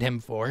actually paid him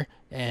for,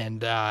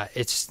 and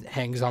it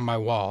hangs on my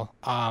wall.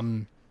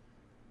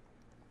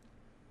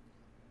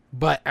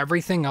 But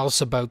everything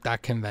else about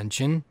that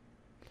convention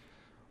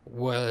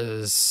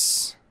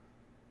was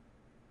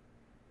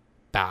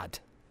bad.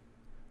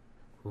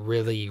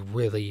 Really,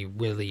 really,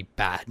 really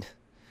bad.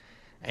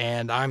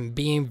 And I'm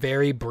being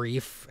very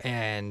brief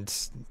and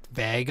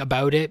vague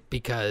about it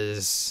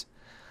because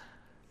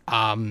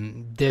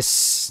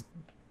this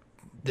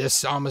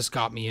almost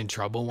got me in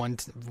trouble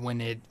when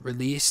it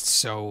released,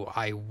 so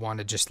I want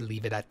to just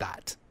leave it at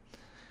that.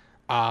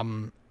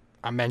 I'm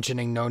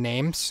mentioning no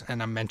names,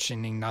 and I'm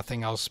mentioning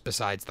nothing else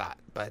besides that.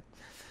 But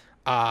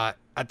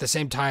at the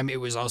same time, it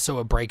was also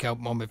a breakout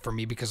moment for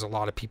me because a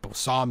lot of people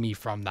saw me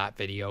from that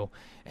video,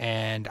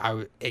 and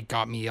it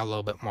got me a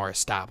little bit more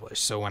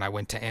established. So when I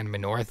went to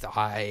Anime North,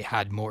 I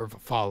had more of a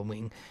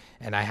following,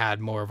 and I had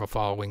more of a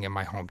following in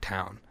my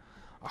hometown.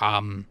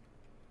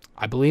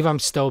 I believe I'm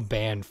still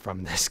banned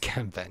from this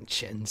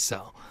convention,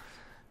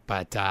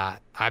 but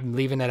I'm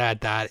leaving it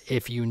at that.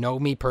 If you know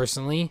me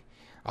personally,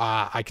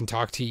 I can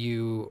talk to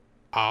you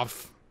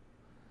off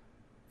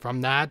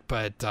from that,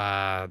 but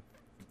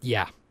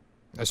yeah.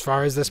 As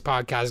far as this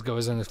podcast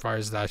goes and as far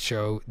as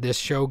this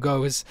show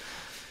goes,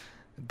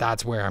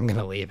 that's where I'm going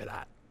to leave it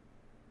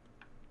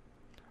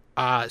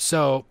at.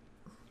 So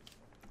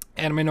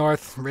Anime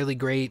North, really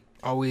great.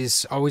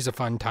 Always a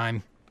fun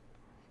time.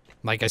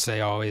 Like I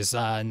say, always,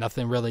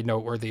 nothing really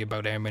noteworthy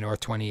about Anime North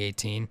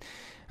 2018.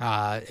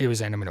 It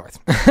was Anime North.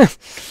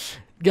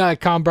 Got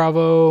Com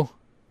Bravo.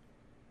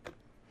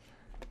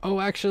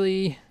 Oh,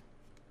 actually,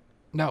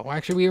 no,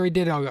 we already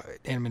did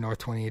Anime North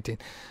 2018.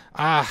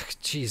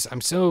 Jeez,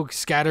 I'm so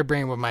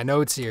scatterbrained with my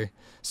notes here.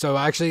 So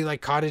actually, like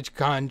Cottage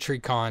Country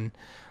Con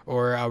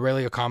or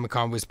Aurelia Comic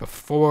Con was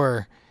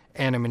before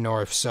Anime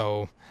North,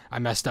 so I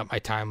messed up my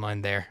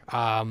timeline there.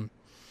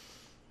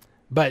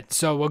 But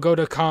so we'll go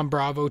to Com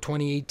Bravo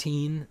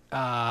 2018.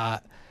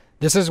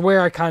 This is where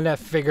I kind of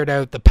figured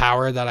out the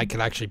power that I could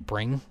actually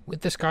bring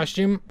with this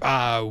costume.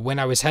 When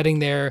I was heading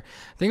there,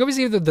 I think it was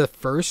either the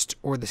first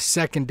or the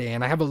second day,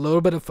 and I have a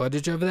little bit of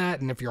footage of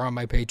that, and if you're on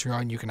my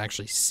Patreon, you can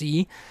actually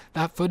see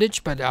that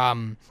footage. But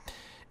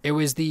it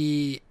was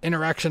the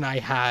interaction I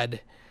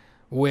had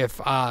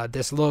with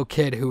this little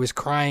kid who was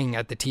crying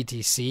at the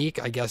TTC.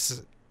 I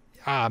guess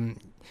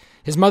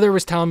his mother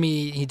was telling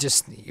me he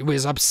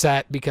was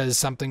upset because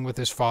something with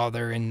his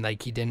father, and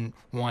like he didn't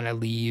want to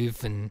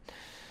leave, and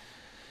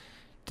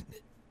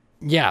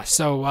yeah,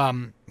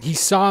 so he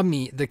saw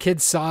me, the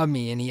kid saw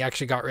me, and he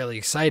actually got really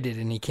excited,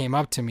 and he came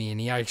up to me,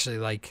 and he actually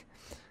like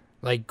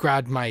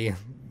grabbed my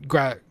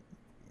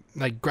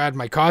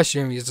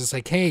costume. He's just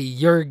like, "Hey,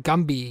 you're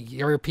Gumby,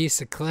 you're a piece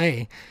of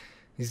clay."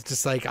 He's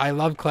just like, "I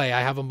love clay.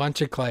 I have a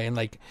bunch of clay." And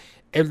like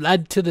it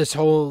led to this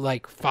whole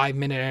like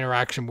 5-minute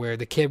interaction where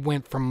the kid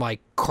went from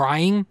like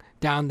crying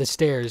down the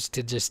stairs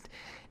to just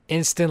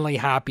instantly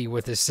happy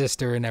with his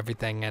sister and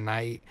everything. And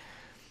I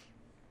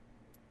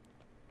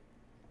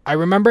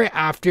remember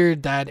after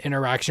that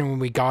interaction when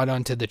we got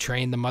onto the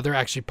train, the mother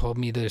actually pulled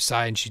me to the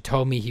side and she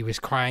told me he was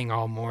crying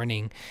all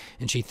morning,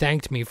 and she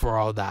thanked me for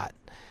all that.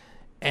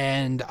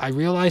 And I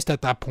realized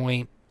at that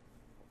point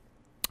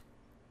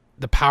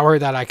the power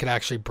that I could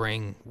actually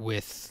bring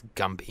with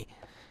Gumby,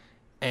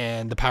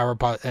 and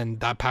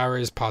that power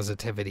is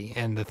positivity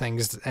and the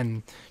things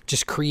and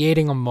just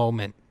creating a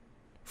moment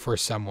for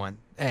someone.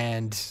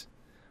 And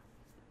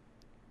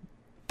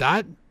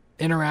that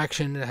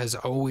interaction has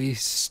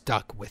always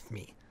stuck with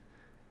me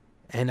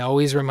and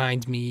always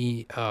reminds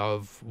me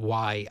of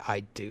why I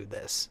do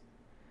this.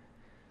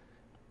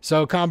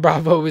 So Con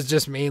Bravo was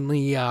just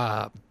mainly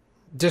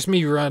just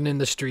me running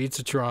the streets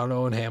of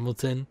Toronto and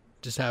Hamilton,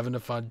 just having a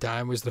fun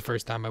time. It was the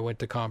first time I went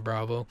to Con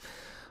Bravo.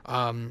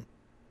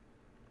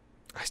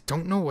 I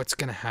don't know what's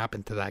going to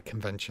happen to that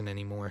convention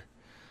anymore.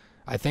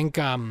 I think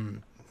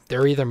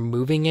they're either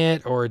moving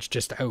it or it's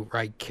just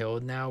outright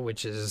killed now,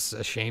 which is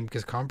a shame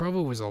because Con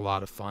Bravo was a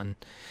lot of fun.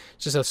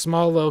 It's just a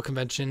small little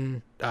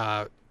convention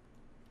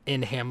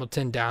in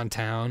Hamilton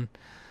downtown.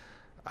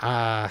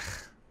 Yeah,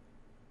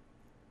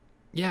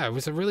 it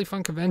was a really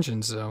fun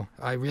convention, so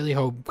I really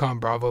hope Con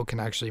Bravo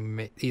can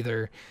actually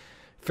either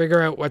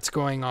figure out what's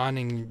going on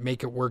and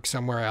make it work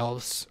somewhere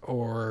else,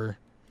 or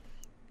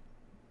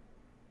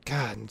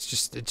God, it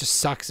just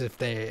sucks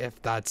if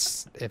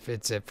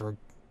it's it for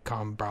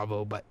Con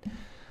Bravo. But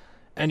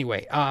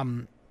Anyway,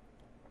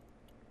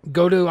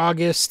 go to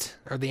August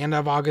or the end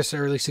of August,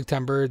 early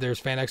September. There's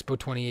Fan Expo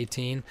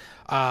 2018.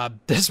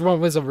 This one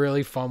was a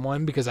really fun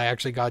one because I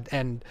actually got,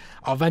 and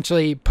I'll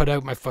eventually put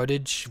out my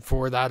footage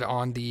for that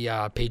on the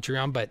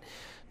Patreon. But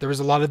there was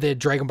a lot of the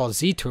Dragon Ball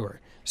Z tour.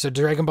 So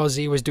Dragon Ball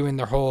Z was doing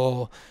their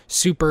whole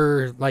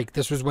Super, like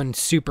this was when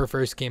Super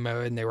first came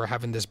out, and they were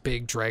having this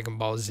big Dragon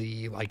Ball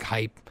Z like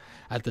hype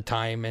at the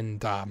time,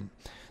 and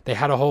they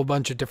had a whole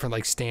bunch of different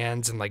like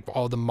stands and like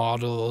all the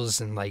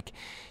models, and like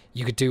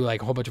you could do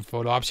like a whole bunch of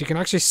photo ops. You can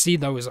actually see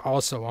those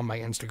also on my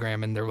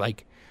Instagram, and they're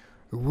like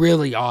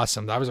really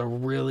awesome. That was a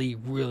really,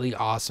 really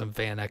awesome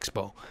fan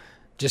expo.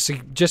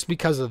 Just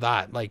because of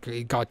that, like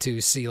I got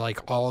to see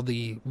like all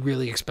the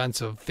really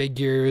expensive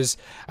figures.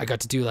 I got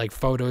to do like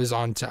photos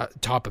on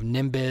top of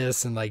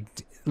Nimbus, and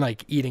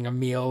like eating a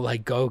meal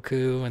like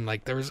Goku, and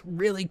like there was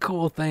really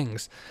cool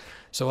things.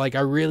 So like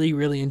I really,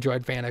 really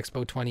enjoyed Fan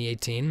Expo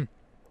 2018.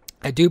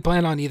 I do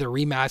plan on either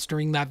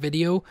remastering that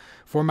video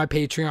for my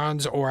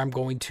Patreons, or I'm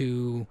going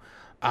to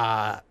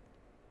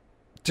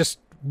just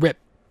rip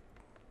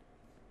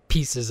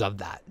pieces of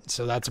that.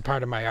 So that's a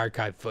part of my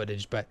archive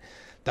footage. But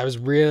that was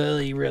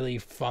really, really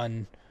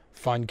fun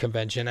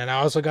convention. And I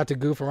also got to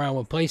goof around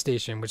with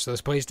PlayStation, which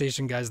those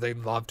PlayStation guys, they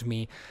loved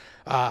me.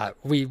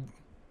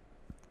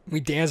 We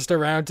danced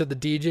around to the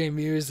DJ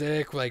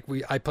music. Like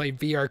I played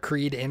VR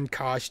Creed in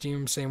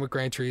costume. Same with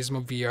Gran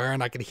Turismo VR,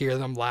 and I could hear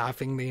them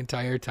laughing the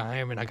entire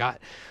time. And I got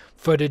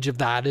footage of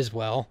that as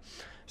well.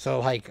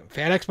 So like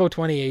Fan Expo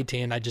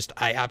 2018, I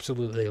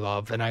absolutely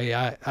love, and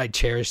I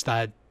cherish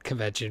that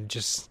convention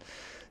just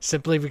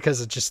simply because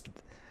of just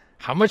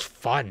how much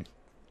fun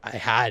I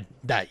had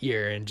that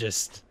year, and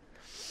just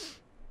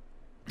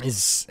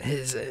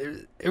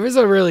it was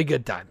a really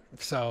good time.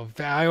 So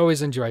I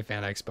always enjoy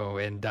Fan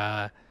Expo,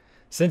 and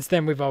since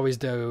then me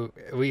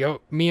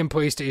and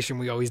PlayStation,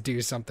 we always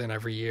do something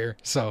every year.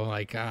 So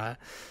like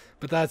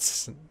but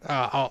that's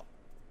I'll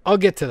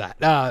get to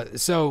that.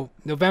 So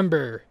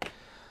November,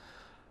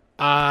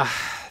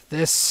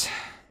 this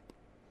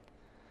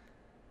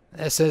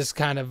is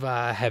kind of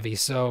heavy.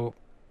 So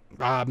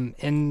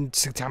in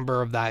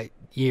September of that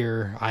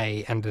year,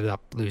 I ended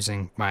up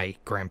losing my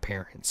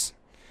grandparents.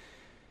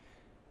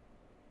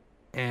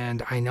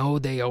 And I know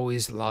they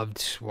always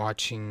loved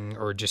watching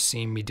or just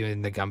seeing me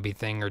doing the Gumby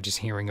thing or just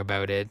hearing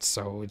about it.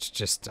 So it's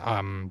just,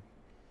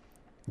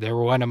 they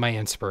were one of my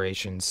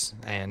inspirations,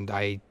 and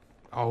I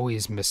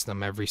always miss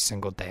them every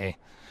single day.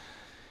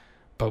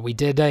 But we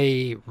did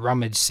a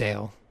rummage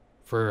sale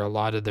for a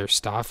lot of their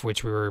stuff,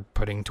 which we were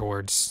putting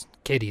towards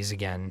kitties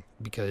again,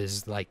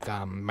 because like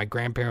my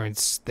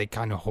grandparents, they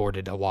kind of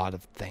hoarded a lot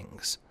of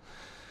things.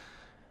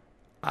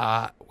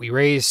 We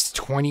raised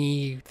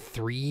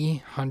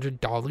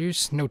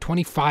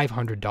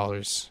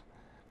 $2,500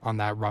 on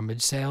that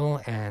rummage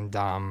sale, and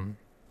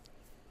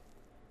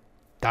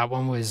that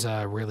one was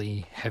a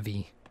really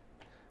heavy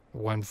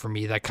one for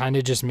me. That kind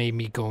of just made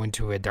me go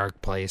into a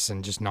dark place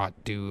and just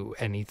not do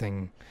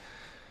anything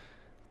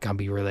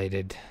Gumby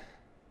related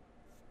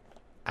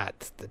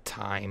at the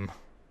time.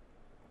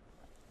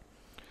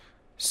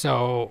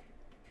 So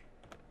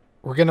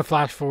we're going to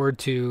flash forward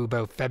to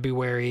about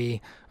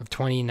February of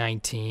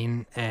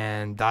 2019,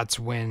 and that's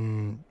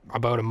when,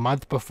 about a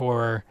month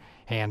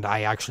beforehand,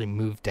 I actually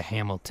moved to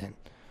Hamilton.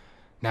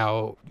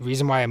 Now, the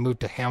reason why I moved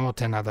to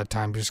Hamilton at that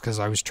time is because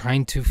I was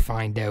trying to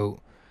find out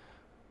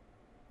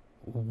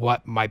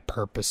what my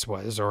purpose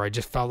was, or I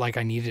just felt like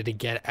I needed to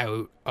get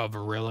out of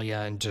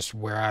Aurelia and just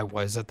where I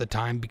was at the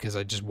time, because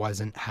I just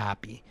wasn't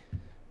happy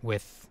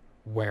with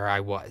where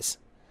I was.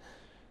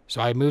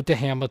 So I moved to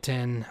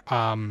Hamilton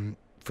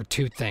for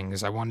two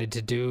things. I wanted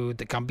to do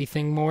the Gumby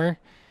thing more,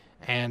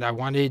 and I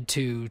wanted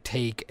to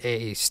take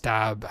a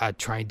stab at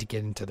trying to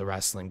get into the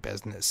wrestling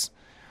business,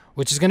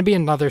 which is going to be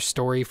another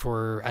story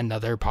for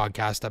another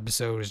podcast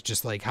episode. Is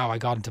just like how I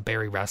got into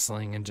Barry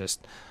Wrestling and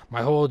just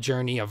my whole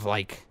journey of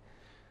like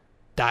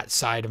that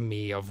side of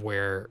me of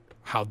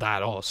how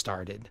that all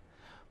started.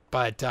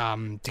 But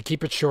to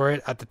keep it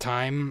short, at the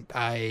time,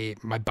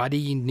 my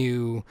buddy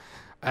knew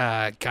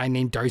a guy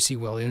named Darcy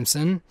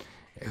Williamson,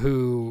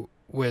 who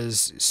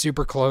was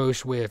super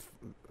close with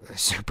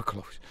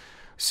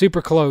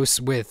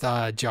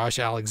Josh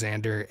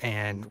Alexander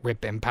and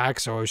Rip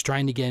Impact. So I was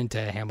trying to get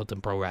into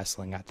Hamilton Pro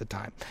Wrestling at the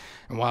time.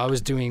 And while I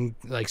was doing,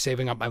 like,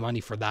 saving up my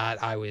money for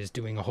that, I was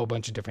doing a whole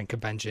bunch of different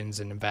conventions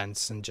and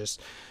events and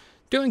just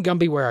doing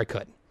Gumby where I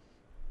could.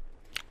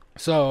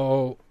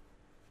 So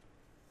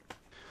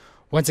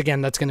once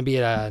again, that's going to be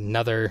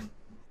another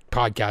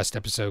podcast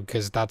episode,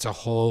 because that's a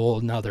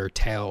whole nother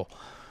tale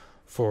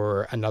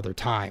for another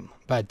time.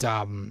 But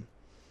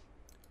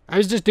I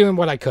was just doing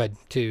what I could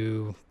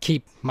to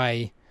keep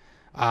my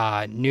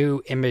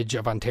new image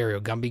of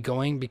Ontario Gumby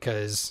going,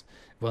 because,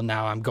 well,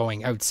 now I'm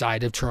going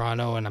outside of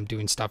Toronto, and I'm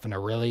doing stuff in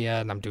Aurelia,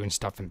 and I'm doing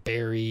stuff in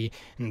Barrie,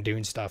 and I'm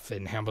doing stuff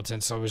in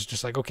Hamilton. So it was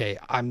just like, okay,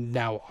 I'm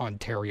now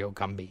Ontario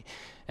Gumby.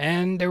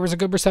 And there was a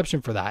good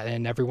reception for that,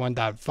 and everyone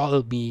that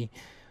followed me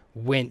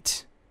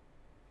went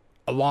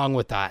along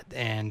with that,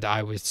 and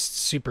I was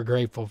super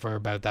grateful for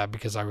about that,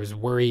 because I was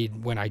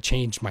worried when I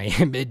changed my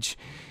image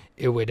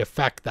it would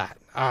affect that.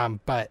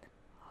 But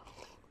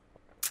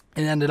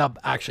it ended up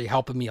actually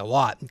helping me a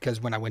lot,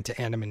 because when I went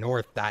to Anime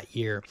North that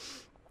year,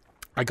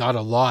 I got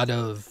a lot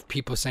of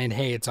people saying,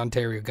 hey, it's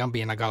Ontario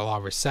Gumby, and I got a lot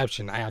of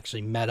reception. I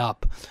actually met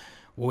up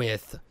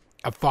with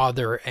a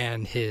father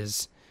and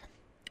his,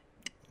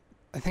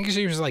 I think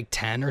she was like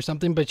 10 or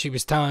something, but he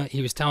was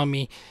telling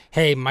me,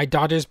 hey, my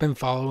daughter's been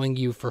following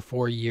you for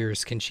 4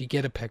 years. Can she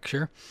get a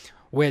picture?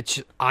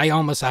 Which I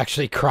almost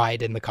actually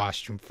cried in the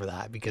costume for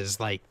that, because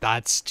like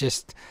that's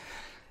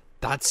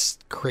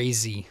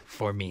crazy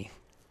for me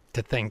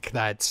to think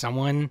that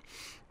someone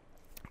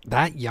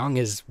that young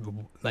is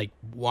like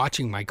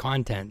watching my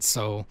content.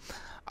 So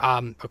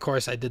of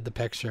course I did the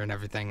picture and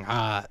everything.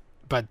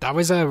 But that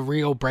was a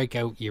real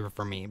breakout year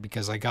for me,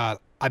 because I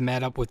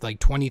met up with like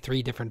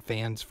 23 different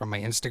fans from my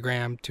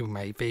Instagram to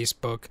my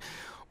Facebook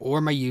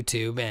or my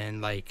YouTube,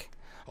 and like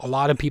a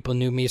lot of people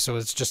knew me. So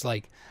it's just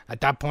like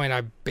at that point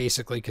I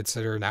basically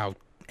consider now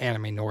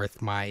Anime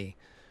North my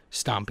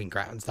stomping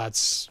grounds.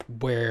 That's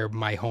where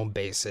my home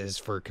base is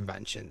for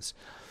conventions.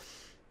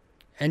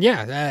 And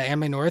yeah,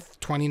 Anime North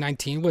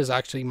 2019 was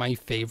actually my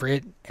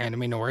favorite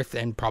Anime North,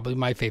 and probably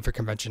my favorite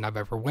convention I've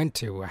ever went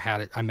to.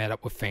 I met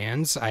up with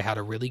fans. I had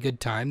a really good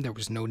time. There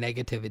was no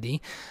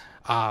negativity.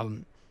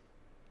 And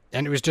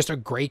it was just a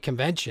great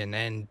convention.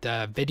 And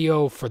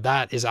video for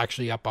that is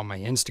actually up on my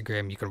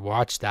Instagram. You can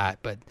watch that.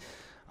 But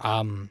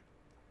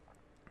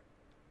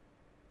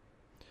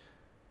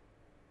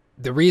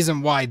the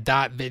reason why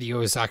that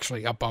video is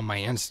actually up on my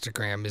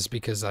Instagram is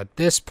because at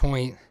this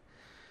point,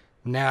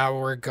 now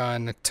we're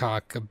going to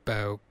talk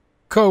about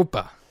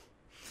COPA.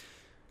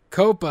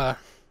 COPA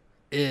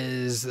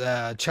is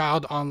a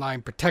Child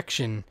Online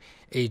Protection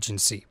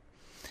Agency.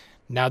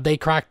 Now, they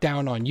cracked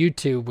down on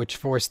YouTube, which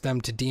forced them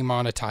to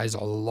demonetize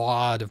a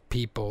lot of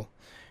people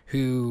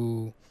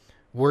who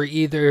were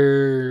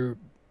either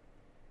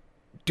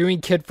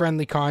doing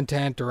kid-friendly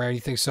content or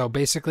anything. So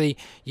basically,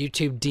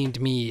 YouTube deemed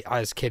me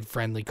as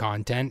kid-friendly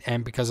content,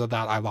 and because of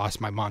that, I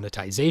lost my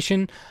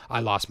monetization,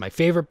 I lost my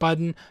favorite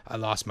button, I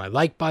lost my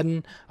like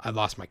button, I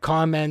lost my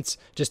comments,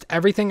 just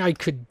everything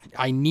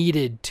I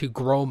needed to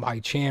grow my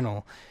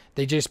channel.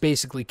 They just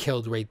basically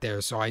killed right there.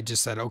 So I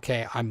just said,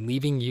 okay, I'm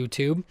leaving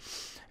YouTube,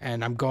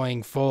 and I'm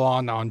going full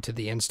on onto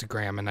the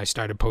Instagram, and I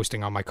started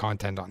posting all my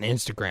content on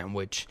Instagram,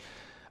 which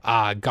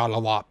got a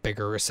lot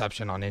bigger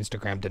reception on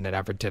Instagram than it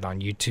ever did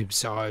on YouTube.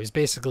 So I was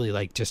basically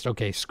like, just,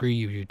 okay, screw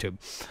you, YouTube.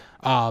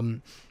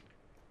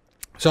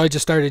 So I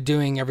just started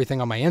doing everything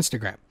on my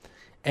Instagram.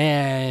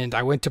 And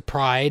I went to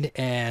Pride,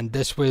 and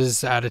this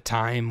was at a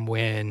time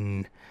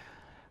when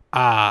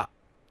I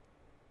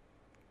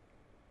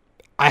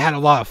had a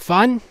lot of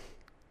fun.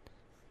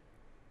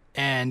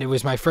 And it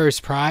was my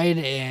first Pride,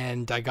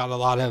 and I got a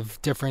lot of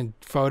different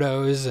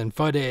photos and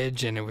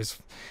footage, and it was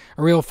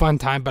a real fun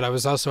time. But I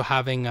was also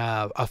having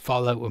a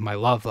fallout with my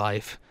love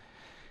life.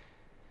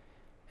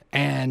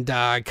 And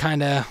I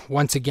kind of,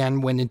 once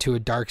again, went into a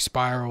dark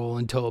spiral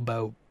until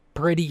about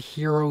Pretty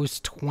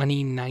Heroes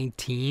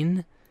 2019.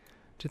 Do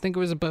you think it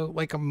was about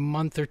like a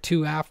month or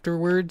two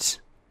afterwards?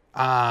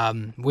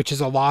 Which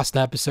is a lost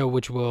episode,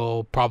 which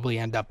will probably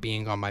end up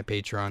being on my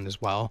Patreon as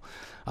well.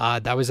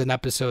 That was an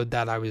episode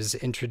that I was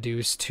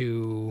introduced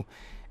to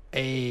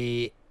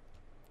I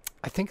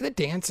think the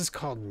dance is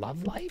called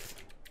Love Life.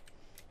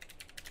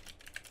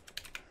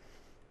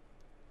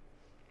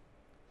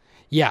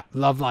 Yeah,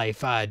 Love Life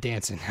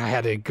dancing. I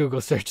had to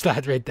Google search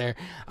that right there.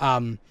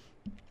 Yeah,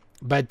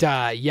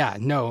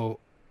 no.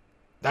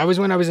 That was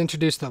when I was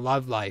introduced to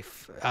Love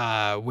Life,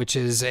 which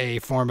is a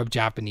form of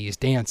Japanese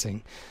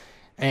dancing.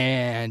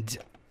 And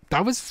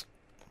that was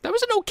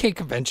an okay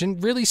convention.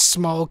 Really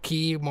small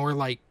key, more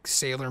like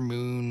Sailor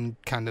Moon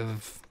kind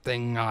of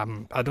thing.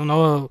 I don't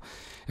know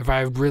if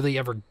I would really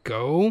ever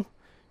go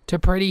to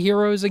Pretty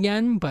Heroes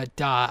again,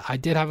 but I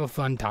did have a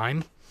fun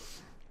time.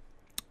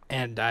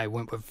 And I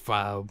went with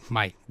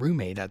my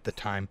roommate at the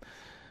time.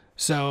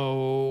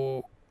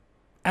 So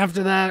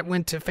after that,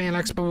 went to Fan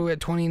Expo at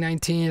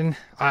 2019.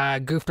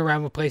 Goofed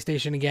around with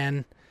PlayStation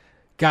again.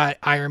 Got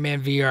Iron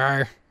Man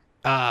VR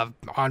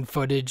on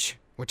footage,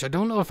 which I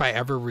don't know if I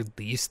ever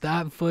released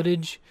that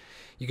footage.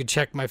 You could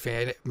check my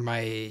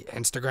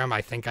Instagram.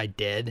 I think I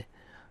did,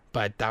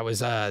 but that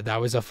was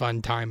a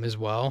fun time as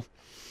well.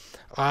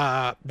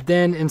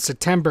 Then in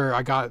September,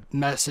 I got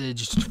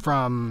messaged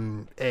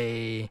from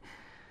a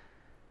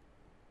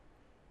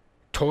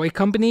toy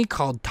company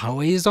called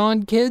Toys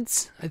on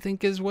Kids, I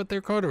think is what they're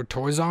called, or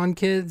Toys on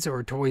Kids,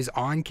 or Toys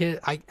on Kids.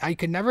 I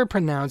could never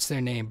pronounce their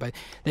name, but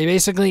they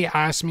basically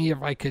asked me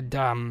if I could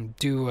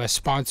do a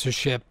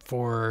sponsorship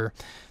for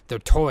their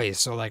toys,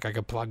 so like I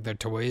could plug their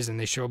toys, and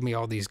they showed me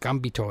all these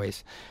Gumby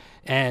toys,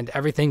 and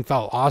everything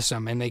felt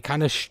awesome, and they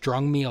kind of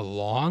strung me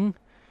along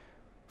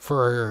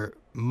for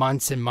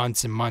months and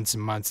months and months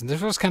and months, and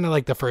this was kind of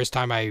like the first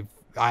time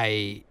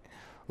I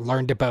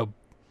learned about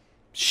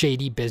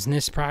shady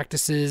business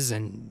practices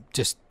and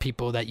just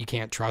people that you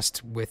can't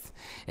trust with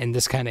in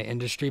this kind of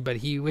industry. But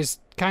he was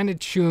kind of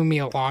chewing me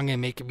along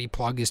and making me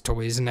plug his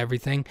toys and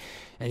everything.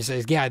 And he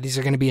says, yeah, these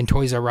are going to be in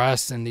Toys R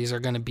Us and these are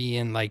going to be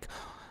in like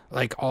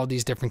all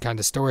these different kind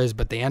of stores.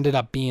 But they ended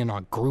up being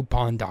on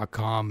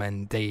Groupon.com,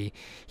 and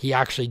he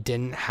actually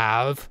didn't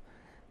have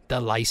the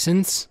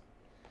license,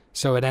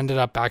 so it ended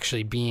up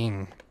actually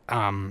being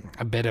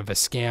a bit of a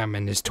scam,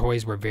 and his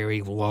toys were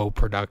very low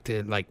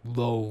productive, like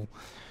low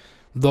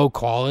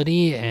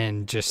quality,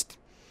 and just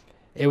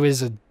it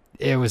was a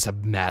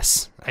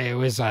mess. It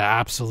was an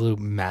absolute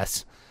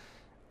mess.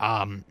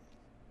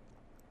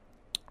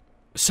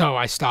 So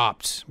I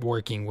stopped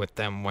working with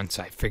them once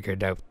I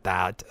figured out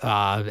that,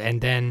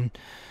 and then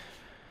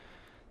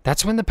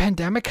that's when the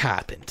pandemic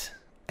happened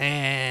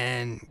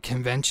and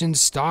conventions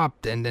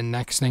stopped, and the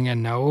next thing I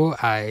know,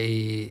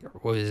 I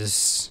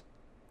was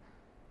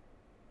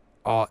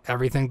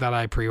everything that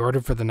I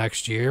pre-ordered for the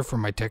next year for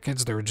my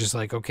tickets, they were just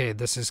like, okay,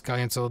 this is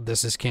canceled,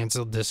 this is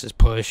canceled, this is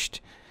pushed.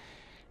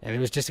 And it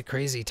was just a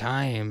crazy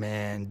time.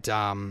 And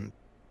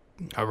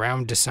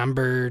around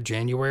December,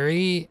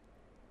 January,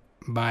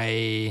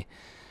 my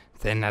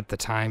then at the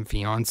time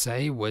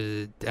fiance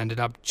ended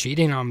up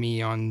cheating on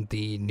me on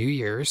the New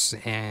Year's,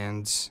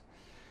 and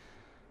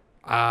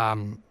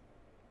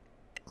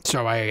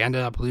so I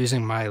ended up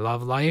losing my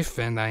love life,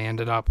 and I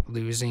ended up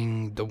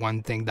losing the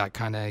one thing that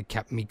kind of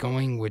kept me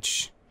going,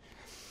 which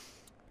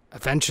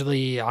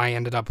eventually I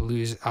ended up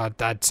at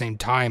that same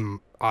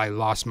time, I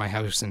lost my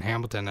house in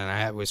Hamilton, and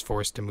I was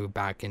forced to move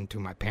back into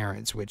my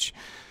parents', which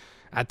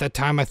at that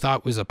time I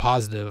thought was a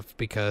positive,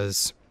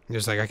 because it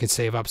was like I could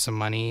save up some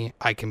money,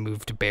 I can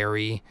move to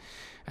Barrie,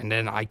 and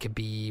then I could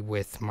be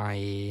with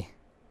my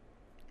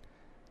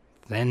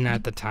then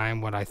at the time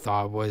what I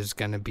thought was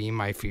going to be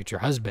my future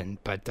husband.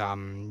 But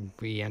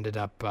we ended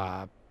up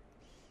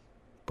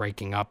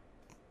breaking up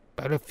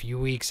about a few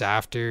weeks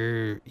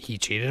after he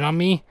cheated on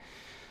me,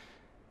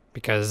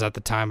 because at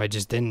the time I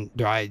just didn't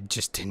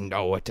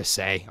know what to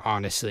say,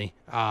 honestly.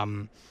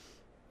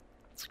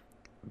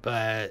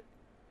 But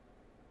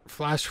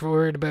flash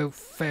forward about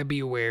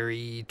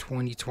February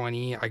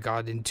 2020, I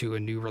got into a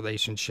new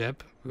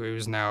relationship. It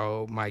was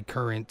now my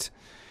current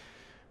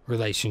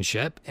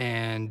relationship,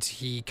 and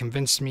he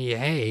convinced me,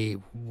 hey,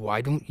 why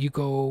don't you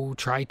go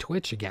try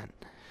Twitch again?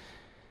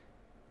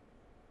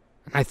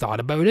 And I thought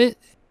about it,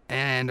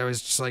 and I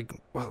was just like,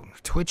 well,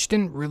 Twitch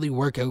didn't really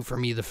work out for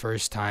me the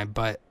first time,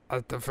 but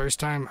at the first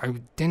time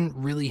I didn't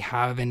really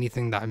have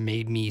anything that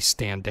made me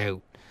stand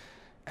out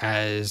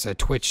as a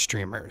Twitch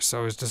streamer.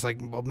 So I was just like,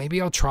 well,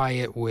 maybe I'll try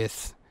it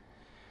with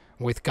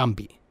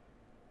Gumby.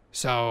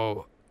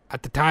 So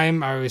at the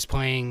time I was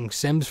playing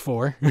Sims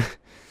 4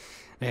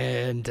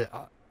 and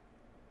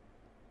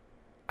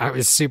I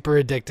was super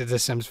addicted to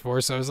Sims 4,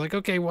 so I was like,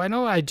 okay, why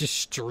don't I just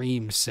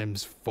stream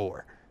Sims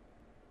 4?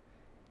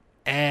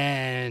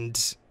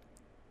 And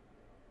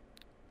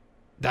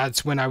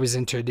that's when I was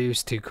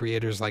introduced to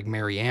creators like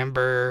Mary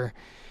Amber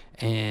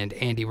and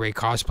Andy Ray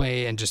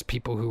Cosplay, and just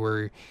people who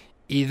were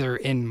either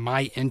in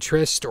my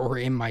interest or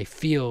in my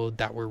field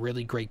that were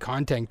really great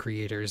content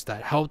creators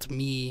that helped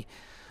me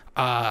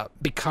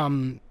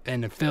become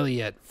an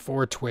affiliate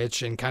for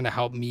Twitch, and kind of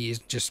helped me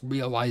just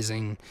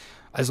realizing,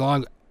 as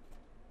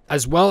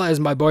well as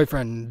my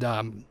boyfriend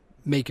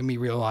making me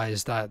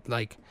realize that,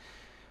 like,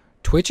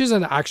 Twitch is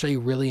an actually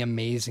really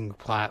amazing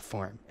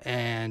platform.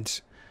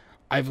 And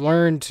I've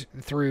learned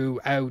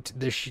throughout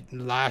this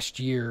last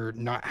year,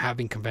 not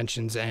having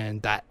conventions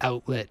and that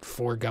outlet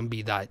for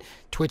Gumby, that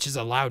Twitch has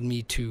allowed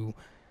me to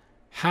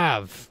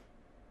have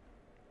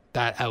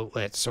that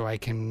outlet, so I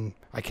can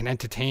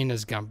entertain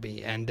as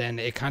Gumby. And then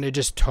it kind of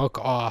just took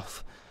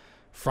off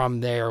from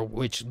there,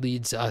 which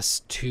leads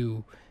us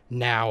to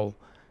now,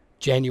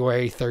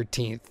 January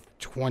 13th,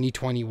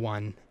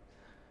 2021.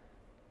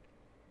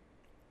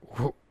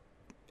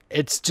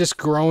 It's just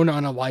grown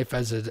on a life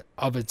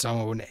of its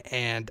own,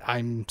 and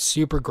I'm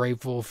super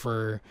grateful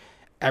for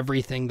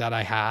everything that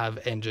I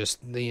have, and just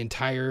the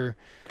entire,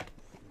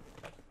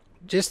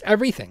 just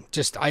everything.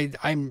 Just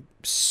I'm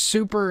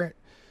super.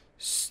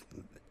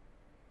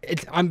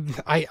 I'm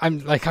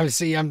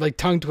like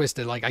tongue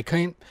twisted. Like, I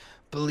couldn't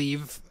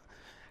believe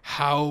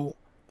how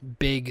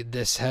big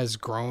this has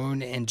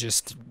grown and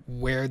just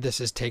where this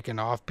has taken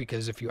off.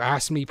 Because if you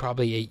asked me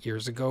probably 8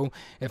 years ago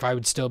if I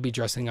would still be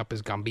dressing up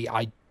as Gumby,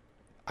 I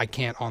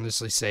can't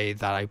honestly say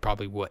that I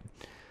probably would.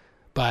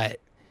 But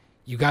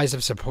you guys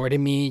have supported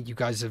me, you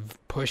guys have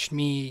pushed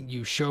me,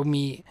 you showed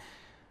me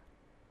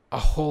a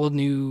whole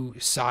new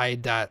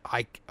side that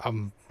I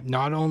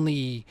not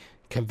only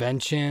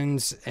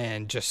conventions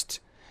and just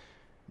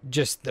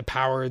the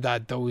power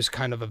that those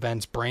kind of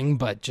events bring,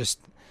 but just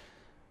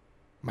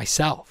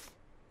myself.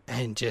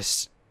 And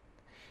just,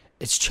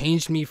 it's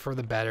changed me for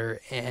the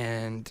better.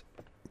 And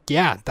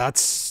yeah,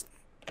 that's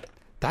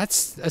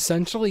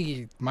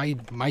essentially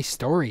my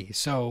story.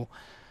 So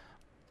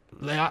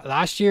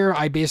last year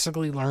I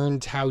basically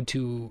learned how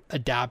to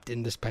adapt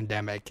in this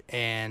pandemic,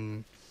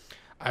 and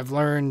I've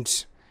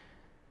learned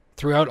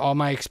throughout all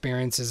my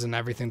experiences and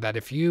everything that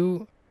if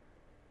you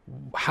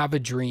have a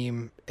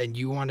dream and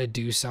you want to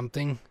do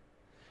something,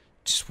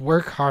 just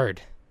work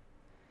hard.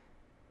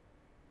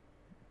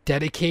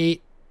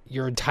 Dedicate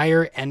your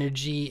entire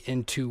energy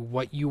into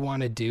what you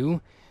want to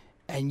do,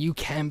 and you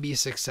can be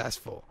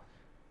successful.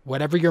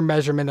 Whatever your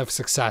measurement of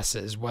success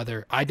is,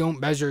 whether I don't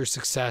measure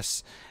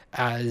success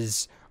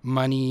as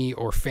money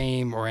or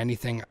fame or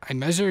anything, I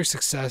measure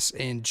success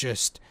in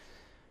just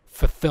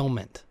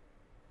fulfillment.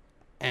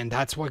 And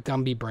that's what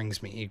Gumby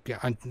brings me.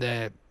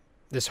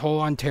 This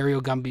whole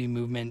Ontario Gumby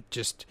movement,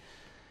 just,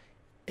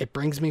 it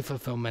brings me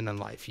fulfillment in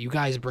life. You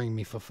guys bring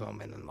me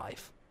fulfillment in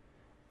life.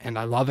 And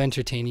I love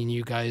entertaining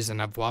you guys,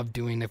 and I've loved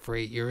doing it for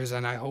 8 years,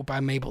 and I hope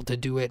I'm able to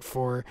do it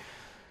for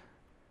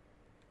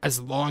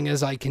as long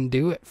as I can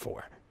do it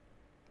for.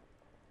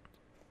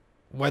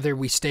 Whether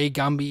we stay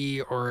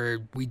Gumby or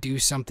we do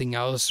something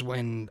else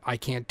when I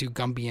can't do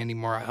Gumby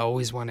anymore, I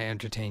always want to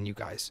entertain you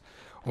guys.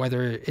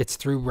 Whether it's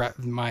through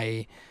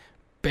my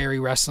Barrie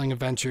wrestling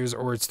adventures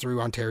or it's through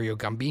Ontario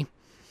Gumby,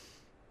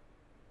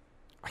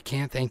 I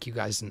can't thank you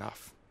guys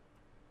enough.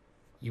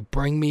 You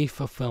bring me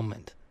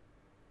fulfillment.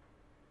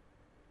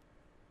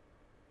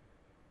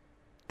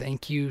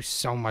 Thank you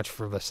so much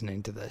for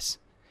listening to this.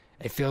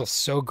 It feels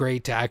so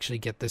great to actually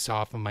get this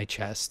off of my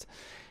chest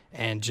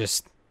and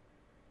just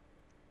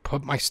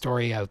put my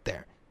story out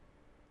there.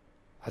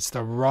 That's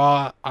the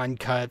raw,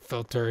 uncut,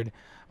 filtered.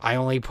 I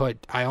only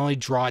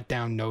draw it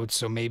down notes,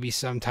 so maybe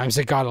sometimes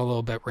it got a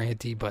little bit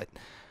ranty, but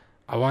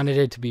I wanted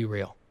it to be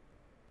real.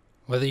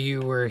 Whether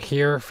you were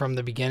here from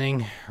the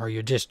beginning or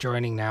you're just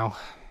joining now,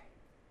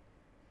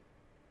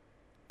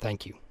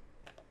 thank you.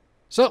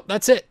 So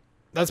that's it.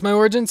 That's my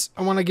origins.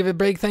 I want to give a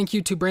big thank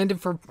you to Brandon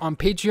on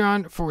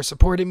Patreon for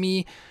supporting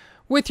me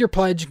with your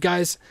pledge.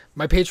 Guys,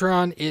 my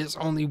Patreon is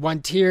only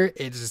one tier.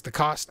 It is the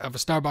cost of a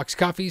Starbucks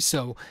coffee.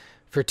 So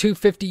for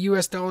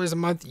 $250 a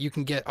month, you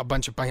can get a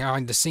bunch of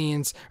behind the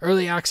scenes,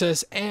 early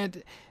access,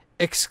 and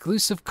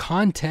exclusive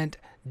content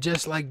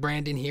just like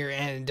Brandon here.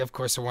 And of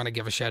course, I want to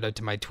give a shout out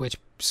to my Twitch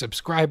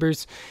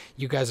subscribers.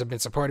 You guys have been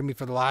supporting me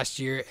for the last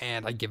year,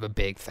 and I give a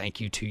big thank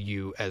you to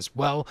you as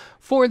well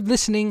for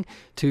listening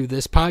to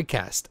this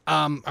podcast.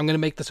 I'm going to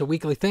make this a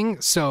weekly thing,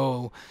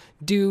 so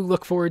do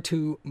look forward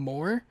to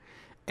more.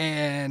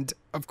 And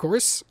of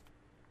course,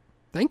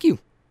 thank you.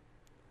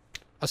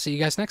 I'll see you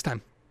guys next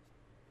time.